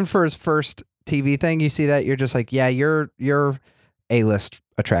even for his first TV thing, you see that you're just like, yeah, you're A-list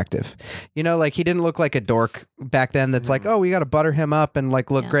attractive. You know, like he didn't look like a dork back then. That's like, oh, we got to butter him up and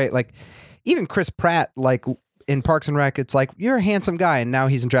like look Yeah. great. Like even Chris Pratt, like in Parks and Rec, it's like you're a handsome guy, and now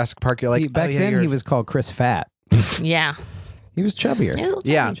he's in Jurassic Park. You're like, back oh, yeah, then you're- he was called Chris Fat. yeah. He was chubbier.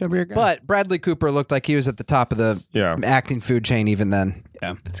 Yeah. Chubbier guy. But Bradley Cooper looked like he was at the top of the Yeah. acting food chain even then.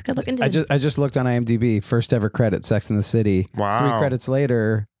 It's a good looking dude. I just looked on IMDb. First ever credit, Sex in the City. Wow. 3 credits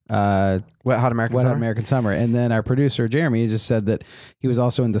later, Wet Hot American Wet Hot Summer? American Summer. And then our producer, Jeremy, just said that he was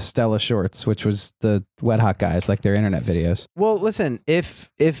also in the Stella Shorts, which was the Wet Hot guys, like their internet videos. Well, listen,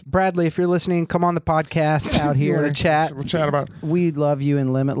 if Bradley, if you're listening, come on the podcast Out You here. wanna chat. We'll chat about. We love you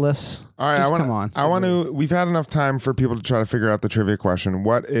in Limitless. All right, Just I want come on. I want to. We've had enough time for people to try to figure out the trivia question.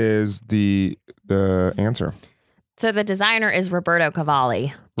 What is the answer? so the designer is Roberto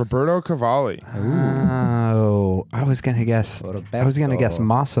Cavalli. Roberto Cavalli. Oh, I was gonna guess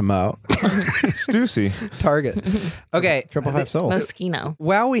Massimo. Stussy. Target. Okay. Triple Fat Soul. Moschino.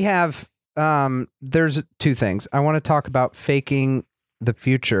 Well, we have there's 2 things. I want to talk about faking the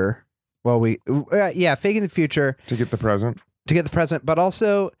future. Well, faking the future To get the present. to get the present, but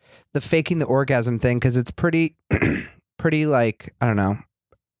also the faking the orgasm thing because it's pretty like, I don't know.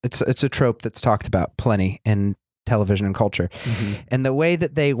 It's a trope that's talked about plenty in television and culture. Mm-hmm. And the way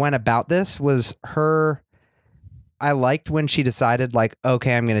that they went about this was her I liked when she decided like,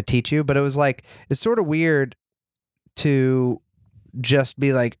 okay, I'm going to teach you, but it was like, it's sort of weird to just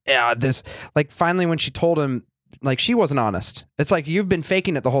be like, yeah, this, like finally when she told him, like she wasn't honest. It's like, you've been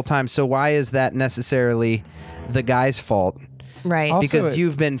faking it the whole time. So why is that necessarily the guy's fault? Right. Also, Because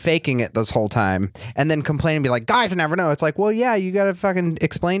you've been faking it this whole time and then complain and be like, guys never know. It's like, well, yeah, you got to fucking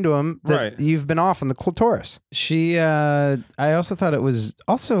explain to him that you've been off on the clitoris. I also thought it was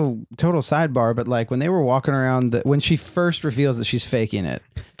also total sidebar, but like when they were walking around, when she first reveals that she's faking it.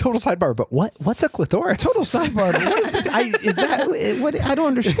 Total sidebar, but what's a clitoris? Total sidebar. But what is this? I don't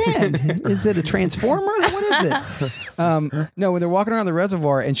understand. Is it a transformer? What is it? No, when they're walking around the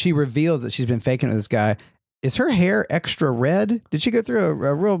reservoir and she reveals that she's been faking it with this guy. Is her hair extra red? Did she go through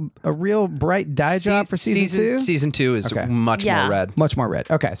a real bright dye job for season 2? Season 2 is much more red. Much more red.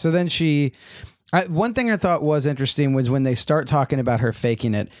 Okay, so then one thing I thought was interesting was when they start talking about her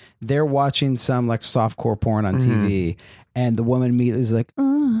faking it, they're watching some like softcore porn on TV, and the woman immediately is like,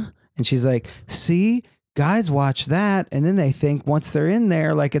 and she's like, see, guys watch that, and then they think once they're in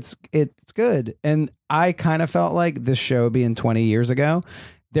there, like it's good. And I kind of felt like this show being 20 years ago,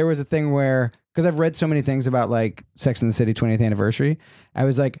 there was a thing where, because I've read so many things about like Sex and the City 20th anniversary, I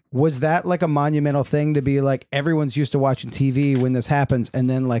was like, was that like a monumental thing to be like, everyone's used to watching TV when this happens, and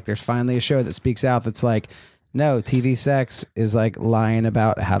then like there's finally a show that speaks out that's like, no, TV sex is like lying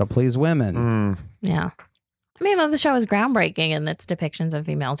about how to please women. Yeah. I mean, the show is groundbreaking in its depictions of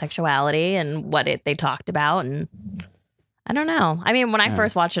female sexuality and what they talked about, and I don't know. I mean, when I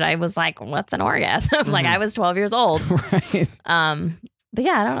first watched it, I was like, what's an orgasm? Like I was 12 years old. Right. But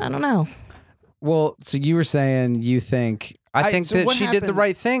yeah, I don't know. Well, so you were saying you think I think that she did the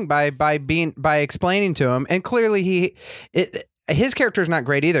right thing by explaining to him, and clearly his character is not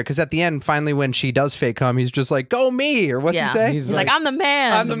great either, because at the end, finally, when she does fake come, he's just like, "Go me," or what's he say? He's like, "I'm the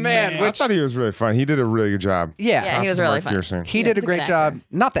man. I'm the man." I thought he was really fun. He did a really good job. Yeah, he was really fun. He did a great job.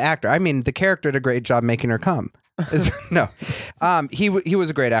 Not the actor. I mean, the character did a great job making her come. No, he was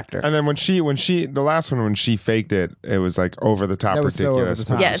a great actor. And then when she the last one, when she faked it, it was like over the top, ridiculous. So over the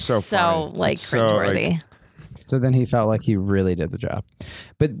top. Yeah, it's so like cringeworthy. So then he felt like he really did the job.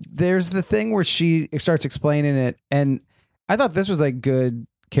 But there's the thing where she starts explaining it, and I thought this was like good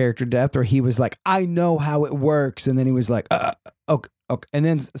character depth, where he was like, I know how it works, and then he was like, okay. And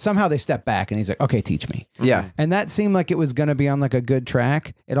then somehow they step back and he's like, okay, teach me. Yeah. And that seemed like it was going to be on like a good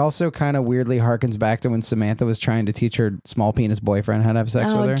track. It also kind of weirdly harkens back to when Samantha was trying to teach her small penis boyfriend how to have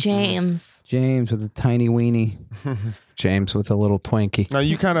sex with her. James with a tiny weenie. James with a little Twinkie. Now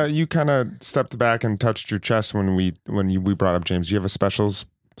you kind of stepped back and touched your chest when we brought up James. Do you have a special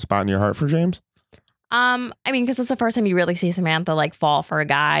spot in your heart for James? I mean, because it's the first time you really see Samantha like fall for a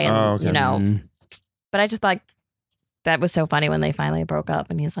guy, and you know. But I just thought that was so funny when they finally broke up,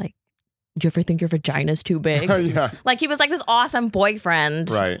 and he's like, "Do you ever think your vagina's too big?" Yeah. Like he was like this awesome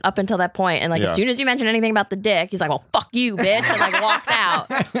boyfriend up until that point, and like as soon as you mention anything about the dick, he's like, "Well, fuck you, bitch," and like walks out.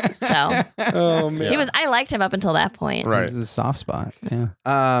 So, oh man, I liked him up until that point. Right, it was a soft spot. Yeah.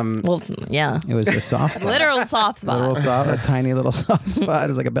 Well, yeah, it was a soft spot. Literal soft spot. A tiny little soft spot. It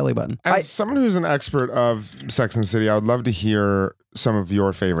was like a belly button. As someone who's an expert of Sex and the City, I would love to hear some of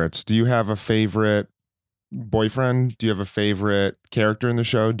your favorites. Do you have a favorite boyfriend? Do you have a favorite character in the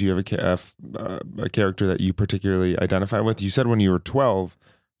show? Do you have a character that you particularly identify with? You said when you were 12,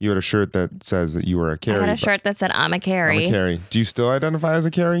 you had a shirt that says that you were a Carrie. I had a shirt that said, I'm a Carrie. I'm a Carrie. Do you still identify as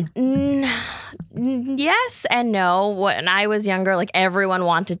a Carrie? Yes and no. When I was younger, like everyone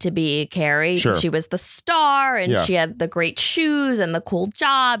wanted to be Carrie. Sure. She was the star, and she had the great shoes and the cool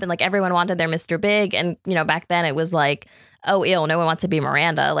job, and like everyone wanted their Mr. Big. And you know, back then it was like, oh, ew, no one wants to be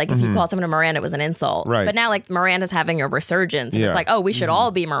Miranda. Like if you called someone a Miranda, it was an insult. Right. But now like Miranda's having a resurgence. And it's like, oh, we should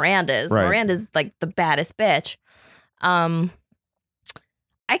all be Mirandas. Right. Miranda's like the baddest bitch.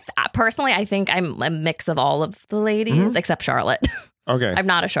 Personally, I think I'm a mix of all of the ladies except Charlotte. Okay. I'm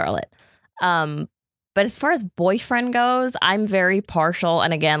not a Charlotte. But as far as boyfriend goes, I'm very partial.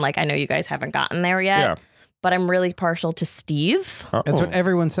 And again, like I know you guys haven't gotten there yet, but I'm really partial to Steve. That's what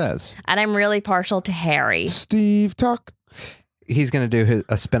everyone says. And I'm really partial to Harry. Steve Talk. He's going to do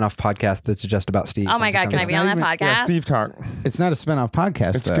a spin-off podcast that's just about Steve. Oh my God, can I be on that podcast? Yeah, Steve Talk. It's not a spin-off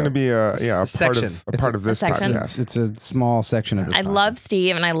podcast. It's going to be a part of this section. podcast. It's a small section of this I podcast. love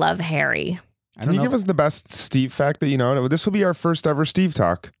Steve and I love Harry. Can you give us the best Steve fact that you know? This will be our first ever Steve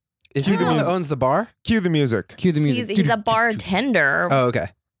Talk. Is he the one that owns the bar? Cue the music. Cue the music. He's a bartender. Oh, okay.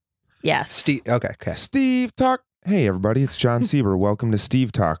 Yes. Steve. Okay. Steve Talk. Hey, everybody. It's John Sieber. Welcome to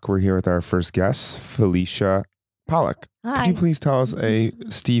Steve Talk. We're here with our first guest, Felicia Pollack. Hi. Could you please tell us a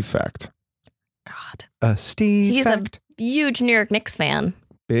Steve fact? God. Steve He's fact. a huge New York Knicks fan.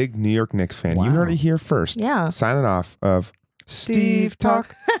 big New York Knicks fan. You Wow. heard it here first. Yeah. Signing off of Steve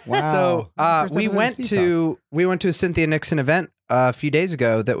Talk. Wow. So First we episode of went Steve to a Cynthia Nixon event a few days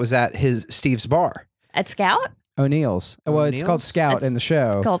ago that was at Steve's bar. At Scout? O'Neill's. Well, it's O'Neill's? called Scout in the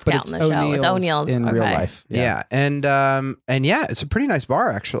show. It's called but Scout it's in the show. It's O'Neill's. in real Okay. life. Yeah, and yeah, it's a pretty nice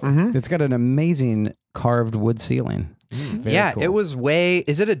bar actually. Mhm. It's got an amazing carved wood ceiling. Very Yeah, cool. it was way.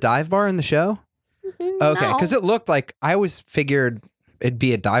 Is it a dive bar in the show? Okay, No. because it looked like I always figured it'd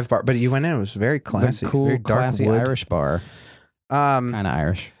be a dive bar, but you went in. It was very classy, The cool, very dark classy wood. Irish bar. Kind of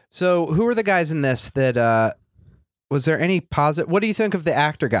Irish. So who are the guys in this that? Was there any positive? What do you think of the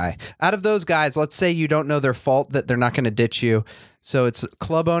actor guy? Out of those guys, let's say you don't know their fault, that they're not going to ditch you. So it's a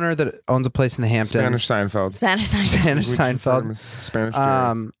club owner that owns a place in the Hamptons. Spanish Seinfeld. Spanish side. Spanish We refer to him Seinfeld. as Spanish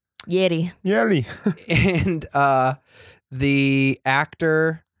Jerry. Yeti. Yeti. And the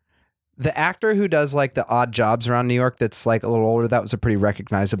actor who does like the odd jobs around New York that's like a little older, that was a pretty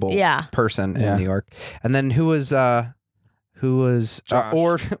recognizable Yeah. person Yeah. in New York. And then who was Josh.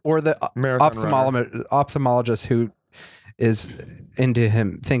 or the Marathon runner. ophthalmologist who is into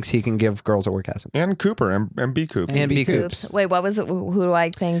him, thinks he can give girls a orgasm. And Cooper and B. Coop. And B. Oops. Coops. Wait, what was it? Who do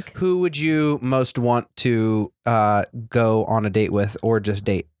I think? Who would you most want to go on a date with or just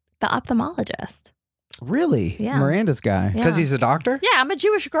date? The ophthalmologist. Really? Yeah. Miranda's guy. Yeah. Because he's a doctor? Yeah, I'm a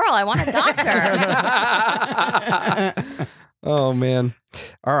Jewish girl. I want a doctor. Oh, man.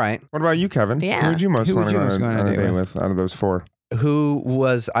 All right. What about you, Kevin? Yeah. Who would you most Who would want to you go most on a date with out of those four? Who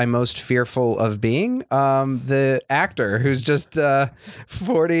was I most fearful of being? The actor who's just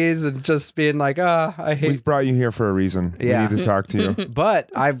 40s and just being like, I hate. We've brought you here for a reason. Yeah. We need to talk to you. But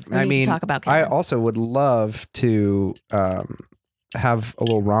I need to mean, talk about I Kevin. also would love to have a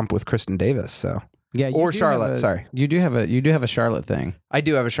little romp with Kristen Davis. So Yeah, you or do Charlotte. have a- Sorry, you do have a Charlotte thing. I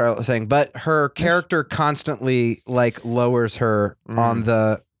do have a Charlotte thing, but her character constantly like lowers her on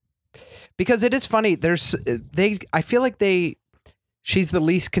the. Because it is funny. I feel like she's the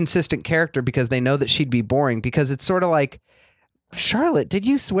least consistent character because they know that she'd be boring because it's sort of like, Charlotte, did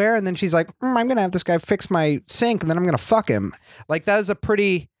you swear? And then she's like, I'm going to have this guy fix my sink and then I'm going to fuck him. Like that is a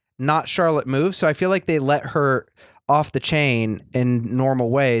pretty not Charlotte move. So I feel like they let her off the chain in normal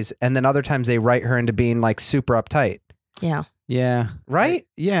ways. And then other times they write her into being like super uptight. Yeah. Yeah. Right?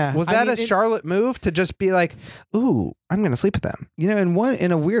 Yeah. Was I that mean, a Charlotte move to just be like, ooh, I'm going to sleep with them? You know,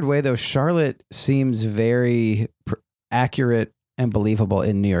 in a weird way though, Charlotte seems very accurate and believable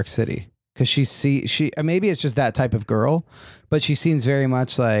in New York City because she maybe it's just that type of girl, but she seems very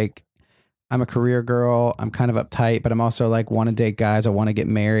much like, I'm a career girl. I'm kind of uptight, but I'm also like want to date guys. I want to get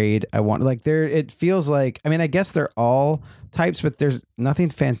married. I want like it feels like, I mean, I guess they're all types, but there's nothing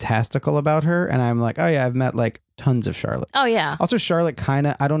fantastical about her. And I'm like, oh yeah, I've met like tons of Charlotte. Oh yeah. Also, Charlotte kind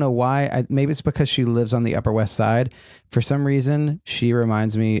of, I don't know why. Maybe it's because she lives on the Upper West Side. For some reason, she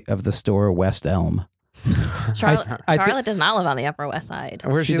reminds me of the store West Elm. Charlotte does not live on the Upper West Side.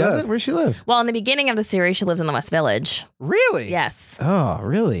 Where She she doesn't? live? Where's she live? Well, in the beginning of the series, she lives in the West Village. Really? Yes. Oh,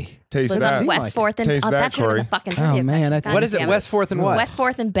 really? Taste Lives that. on seem West like Fourth and Taste that, that's in the Corey. fucking Oh, trivia man, question. I What is it? God West Fourth and what? West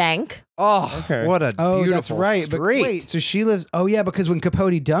Fourth and Bank. Oh, Okay. what a Oh, beautiful that's right. But street. wait, so she lives. Oh, yeah, because when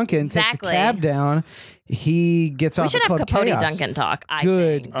Capote Duncan takes Exactly. the cab down, he gets We off should at have Club Capote Chaos. Duncan talk. I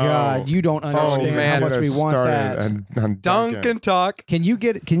Good think. God, you don't understand man. how much we want that. On Duncan talk. Can you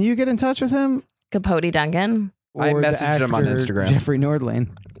get in touch with him? Capote Duncan. I Or the messaged him on actor Instagram. Jeffrey Nordlane.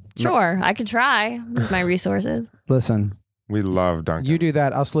 Sure, I could try. Use my resources. Listen, We love Duncan. you do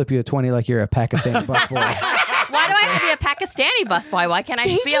that, I'll slip you a 20 like you're a Pakistani busboy. Why do I have to be a Pakistani busboy? Why can't I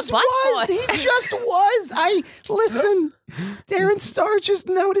just be a busboy? He just was. Listen. Darren Starr just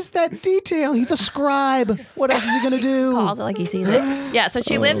noticed that detail. He's a scribe. What else is he gonna do? Calls it like he sees it. Yeah, so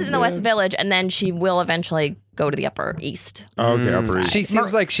she lives in the West Village, and then she will eventually go to the Upper East. Okay, Upper East. She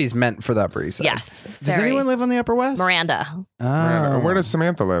seems like she's meant for the Upper East Side. Yes. Does very. anyone live on the Upper West? Miranda. Oh. Where does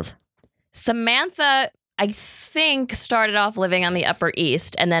Samantha live? Samantha, I think, started off living on the Upper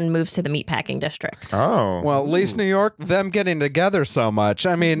East and then moves to the meatpacking district. Oh. Well, at least New York, them getting together so much.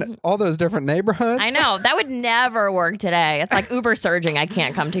 I mean, all those different neighborhoods. I know. That would never work today. It's like Uber surging. I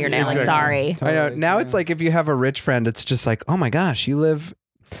can't come to your nailing. Exactly. Sorry. I know. Now it's like if you have a rich friend, it's just like, oh my gosh, you live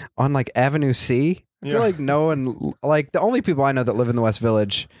on like Avenue C. I feel Yeah. like no one, like the only people I know that live in the West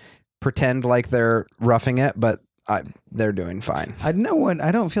Village pretend like they're roughing it, but they're doing fine. I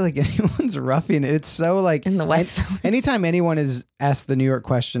don't feel like anyone's roughing it. It's so like In the West Village. anytime anyone is asked the New York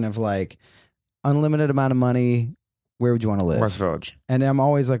question of like unlimited amount of money, where would you want to live? West Village. And I'm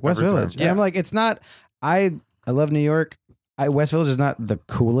always like West Every time. Village. And I'm like, it's not. I love New York. West Village is not the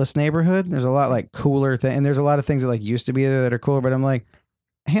coolest neighborhood. There's a lot like cooler thing, and there's a lot of things that like used to be there that are cooler. But I'm like,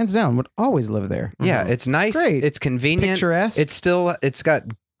 hands down, would always live there. Yeah, it's nice. great. It's convenient. Picturesque. It's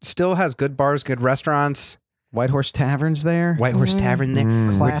still has good bars, good restaurants. White Horse Tavern's there. White Horse Tavern there.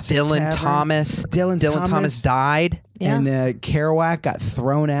 With Classic Dylan tavern. Thomas. Dylan Thomas died. Yeah. And Kerouac got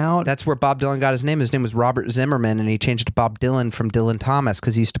thrown out. That's where Bob Dylan got his name. His name was Robert Zimmerman, and he changed it to Bob Dylan from Dylan Thomas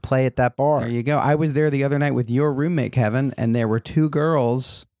because he used to play at that bar. There you go. I was there the other night with your roommate, Kevin, and there were two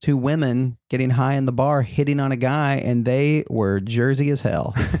women getting high in the bar, hitting on a guy, and they were Jersey as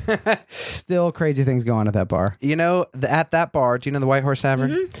hell. Still crazy things going on at that bar. You know, at that bar, do you know the White Horse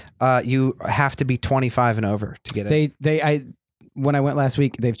Tavern? You have to be 25 and over to get in. When I went last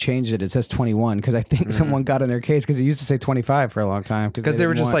week, they've changed it. It says 21 because I think someone got in their case because it used to say 25 for a long time. Because they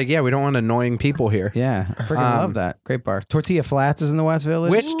were just like, yeah, we don't want annoying people here. Yeah, I freaking love that. Great bar. Tortilla Flats is in the West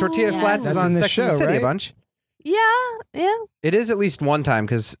Village. Which Tortilla Flats is That's on in the Sex and the show, City right? a bunch. Yeah. It is at least one time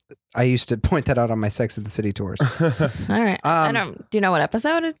because I used to point that out on my Sex and the City tours. All right. Do you know what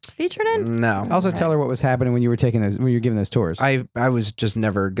episode it's featured in? No. Also, tell her what was happening when you were giving those tours. I was just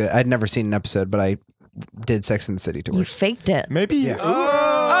never good. I'd never seen an episode, but I did Sex and the City You tours. faked it. Maybe.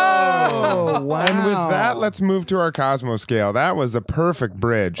 Oh, wow. And with that, let's move to our Cosmo scale. That was a perfect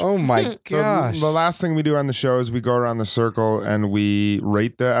bridge. Oh my So gosh. the last thing we do on the show is we go around the circle and we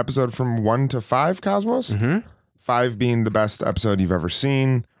rate the episode from 1 to 5 Cosmos. 5 being the best episode you've ever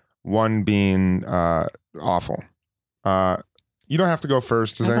seen, 1 being awful. You don't have to go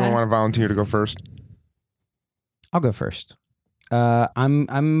first. Does anyone want to volunteer to go first? I'll go first.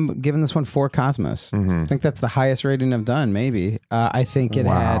 I'm giving this one 4 Cosmos. I think that's the highest rating I've done. Maybe. I think it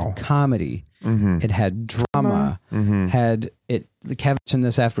had comedy. It had drama. Kevin mentioned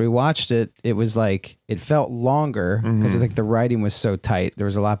this after we watched it. It was like it felt longer because I think the writing was so tight. There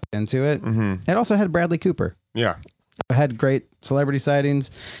was a lot put into it. It also had Bradley Cooper. Yeah. It had great celebrity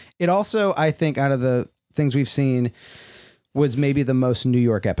sightings. It also, I think, out of the things we've seen, was maybe the most New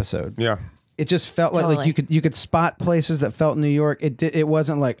York episode. Yeah. It just felt like you could spot places that felt New York. It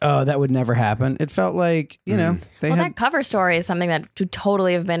wasn't like, oh, that would never happen. It felt like, you know, that cover story is something that should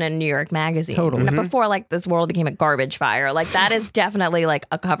totally have been in New York Magazine. Totally. And before like this world became a garbage fire. Like that is definitely like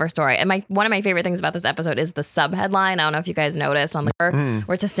a cover story. And one of my favorite things about this episode is the sub headline. I don't know if you guys noticed on the cover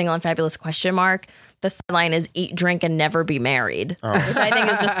where it's a single and fabulous question mark. The line is "Eat, drink, and never be married," which I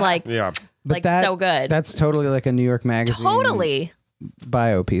think is just like But so good. That's totally like a New York Magazine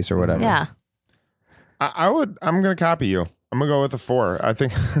bio piece or whatever. Yeah. I'm going to copy you. I'm going to go with a 4. I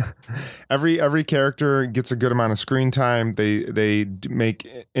think every character gets a good amount of screen time. They make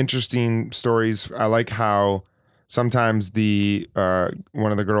interesting stories. I like how sometimes the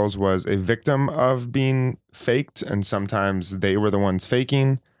one of the girls was a victim of being faked, and sometimes they were the ones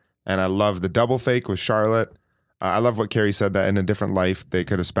faking. And I love the double fake with Charlotte. I love what Carrie said, that in a different life they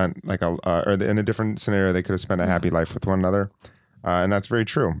could have spent or in a different scenario they could have spent a happy life with one another, and that's very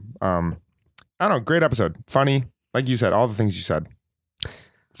true. I don't know, great episode, funny, like you said, all the things you said.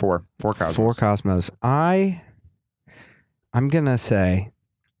 4 Cosmos. 4 Cosmos. I'm gonna say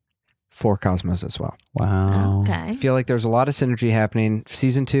 4 Cosmos as well. Wow. Okay. I feel like there's a lot of synergy happening.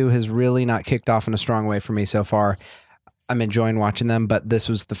 Season 2 has really not kicked off in a strong way for me so far. I'm enjoying watching them, but this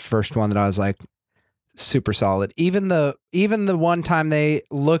was the first one that I was like super solid. Even the one time they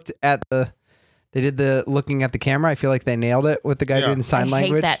looked at did the looking at the camera, I feel like they nailed it with the guy doing the sign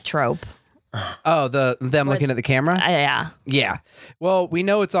language. I hate that trope. Oh, them looking at the camera? Yeah. Well, we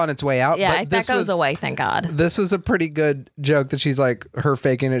know it's on its way out. Yeah, but that goes away, thank God. This was a pretty good joke that she's like, her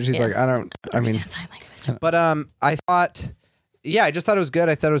faking it. She's like, I mean, sign language. But I thought, I just thought it was good.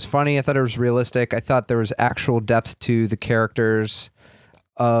 I thought it was funny. I thought it was realistic. I thought there was actual depth to the characters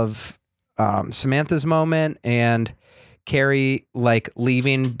of Samantha's moment and Carrie like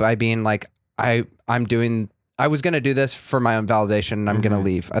leaving by being like, I was going to do this for my own validation and I'm going to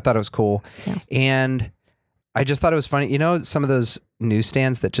leave. I thought it was cool. Yeah. And I just thought it was funny. You know, some of those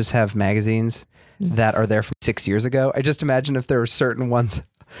newsstands that just have magazines that are there from 6 years ago. I just imagine if there were certain ones,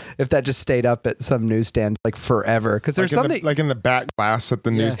 if that just stayed up at some newsstand like forever. Because there's something like in the back glass at the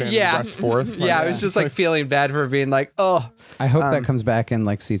newsstand in West 4th. Like, I was just like feeling bad for being like, oh. I hope that comes back in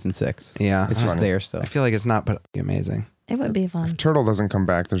like season 6. Yeah. It's just there still. I feel like it's not, but it'd be amazing. It would be fun. If Turtle doesn't come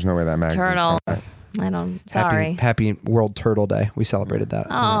back, there's no way that magazine's Turtle. coming back. I don't. Sorry. Happy World Turtle Day. We celebrated that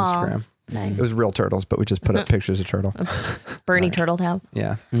on Instagram. Nice. It was real turtles, but we just put up pictures of turtle. Bernie Turtletail.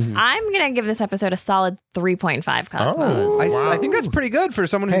 Yeah. I'm going to give this episode a solid 3.5 Cosmos. I think that's pretty good for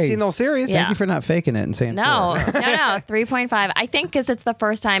someone who's seen the whole series. Yeah. Thank you for not faking it and saying No, 4. no, 3.5. I think because it's the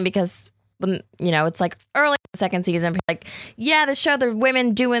first time it's like early in the second season. Like, the show, the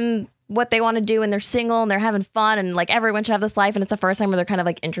women doing what they want to do and they're single and they're having fun and like everyone should have this life and it's the first time where they're kind of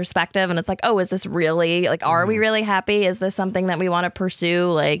like introspective and it's like, oh, is this really like, are we really happy? Is this something that we want to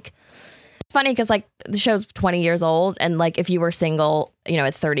pursue? Like, it's funny because like the show's 20 years old and like if you were single, you know,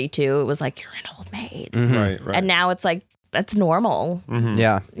 at 32, it was like, you're an old maid. Right. And now it's like, that's normal.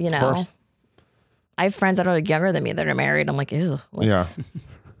 Yeah. You know, I have friends that are like younger than me that are married. I'm like, ew, what's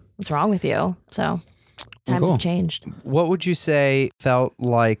wrong with you? So times have changed. What would you say felt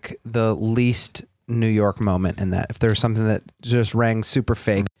like the least New York moment in that? If there was something that just rang super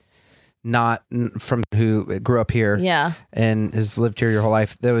fake, not from who grew up here and has lived here your whole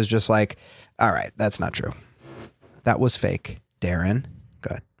life, that was just like, all right, that's not true. That was fake. Darren,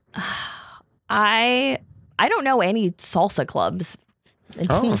 go ahead. I don't know any salsa clubs.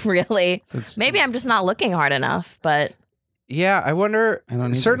 Really. Maybe I'm just not looking hard enough, but yeah, I wonder.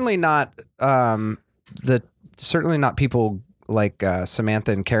 Certainly not certainly not people like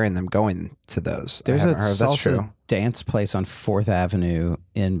Samantha and Carrie and them going to those. There's a salsa dance place on 4th Avenue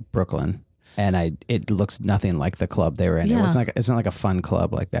in Brooklyn, and it looks nothing like the club they were in. Yeah. It's not like a fun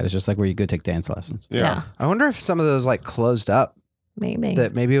club like that. It's just like where you go take dance lessons. Yeah. I wonder if some of those like closed up. Maybe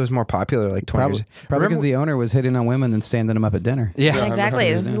It was more popular like 20 years. Probably because the owner was hitting on women and standing them up at dinner. Yeah, exactly.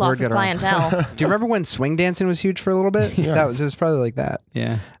 He lost his clientele. Do you remember when swing dancing was huge for a little bit? Yeah. It was probably like that.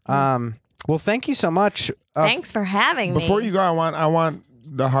 Yeah. Well, thank you so much. Thanks for having me. Before you go, I want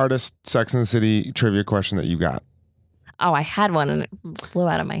the hardest Sex and the City trivia question that you got. Oh, I had one and it flew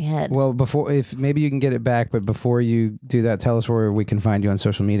out of my head. Well, if maybe you can get it back, but before you do that, tell us where we can find you on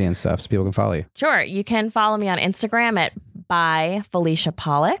social media and stuff so people can follow you. Sure. You can follow me on Instagram at by Felicia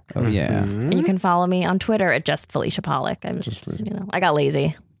Pollack. Oh, yeah. And you can follow me on Twitter at just Felicia Pollack. I got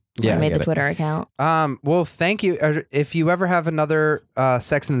lazy. Yeah, I made the Twitter account. Well, thank you. If you ever have another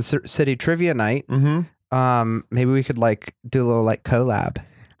Sex and the City trivia night, maybe we could like do a little like collab.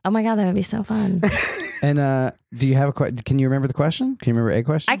 Oh my God, that would be so fun. And do you have a question? Can you remember the question? Can you remember a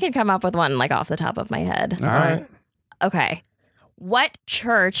question? I can come up with one like off the top of my head. All right. Okay. What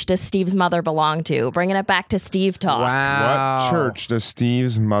church does Steve's mother belong to? Bringing it back to Steve talk. Wow. What church does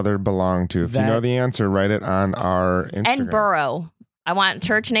Steve's mother belong to? If you know the answer, write it on our Instagram. And borough. I want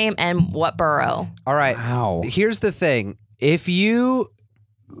church name and what borough. All right. Wow. Here's the thing. If you,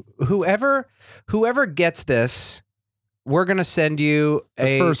 whoever gets this, we're going to send you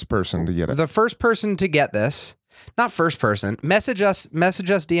the first person to get it. The first person to get this, not first person, message us,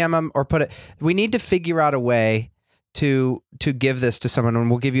 DM them or put it. We need to figure out a way to give this to someone and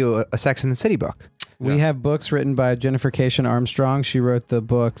we'll give you a Sex and the City book. We have books written by Jennifer Cation Armstrong. She wrote the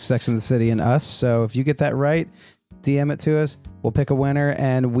book Sex and the City and Us. So if you get that right, DM it to us. We'll pick a winner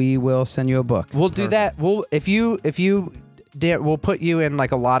and we will send you a book. We'll do that. We'll we'll put you in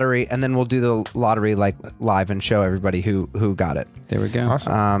like a lottery and then we'll do the lottery like live and show everybody who got it. There we go.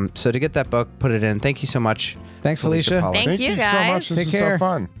 Awesome. So to get that book, put it in. Thank you so much. Thanks, Felicia. Pollack. Thank you, so guys. much. This Take was care. so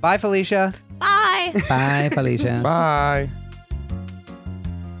fun. Bye, Felicia. Bye. Bye, Felicia. Bye.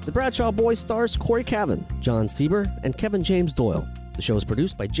 The Bradshaw Boys stars Corey Cavan, John Sieber, and Kevin James Doyle. The show is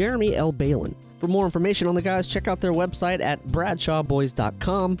produced by Jeremy L. Balin. For more information on the guys, check out their website at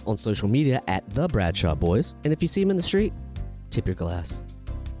bradshawboys.com, on social media at The Bradshaw Boys, and if you see them in the street, tip your glass.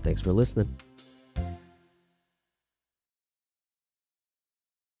 Thanks for listening.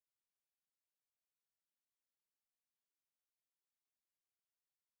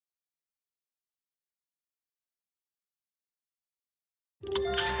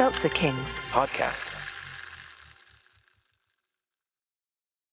 Seltzer Kings Podcasts.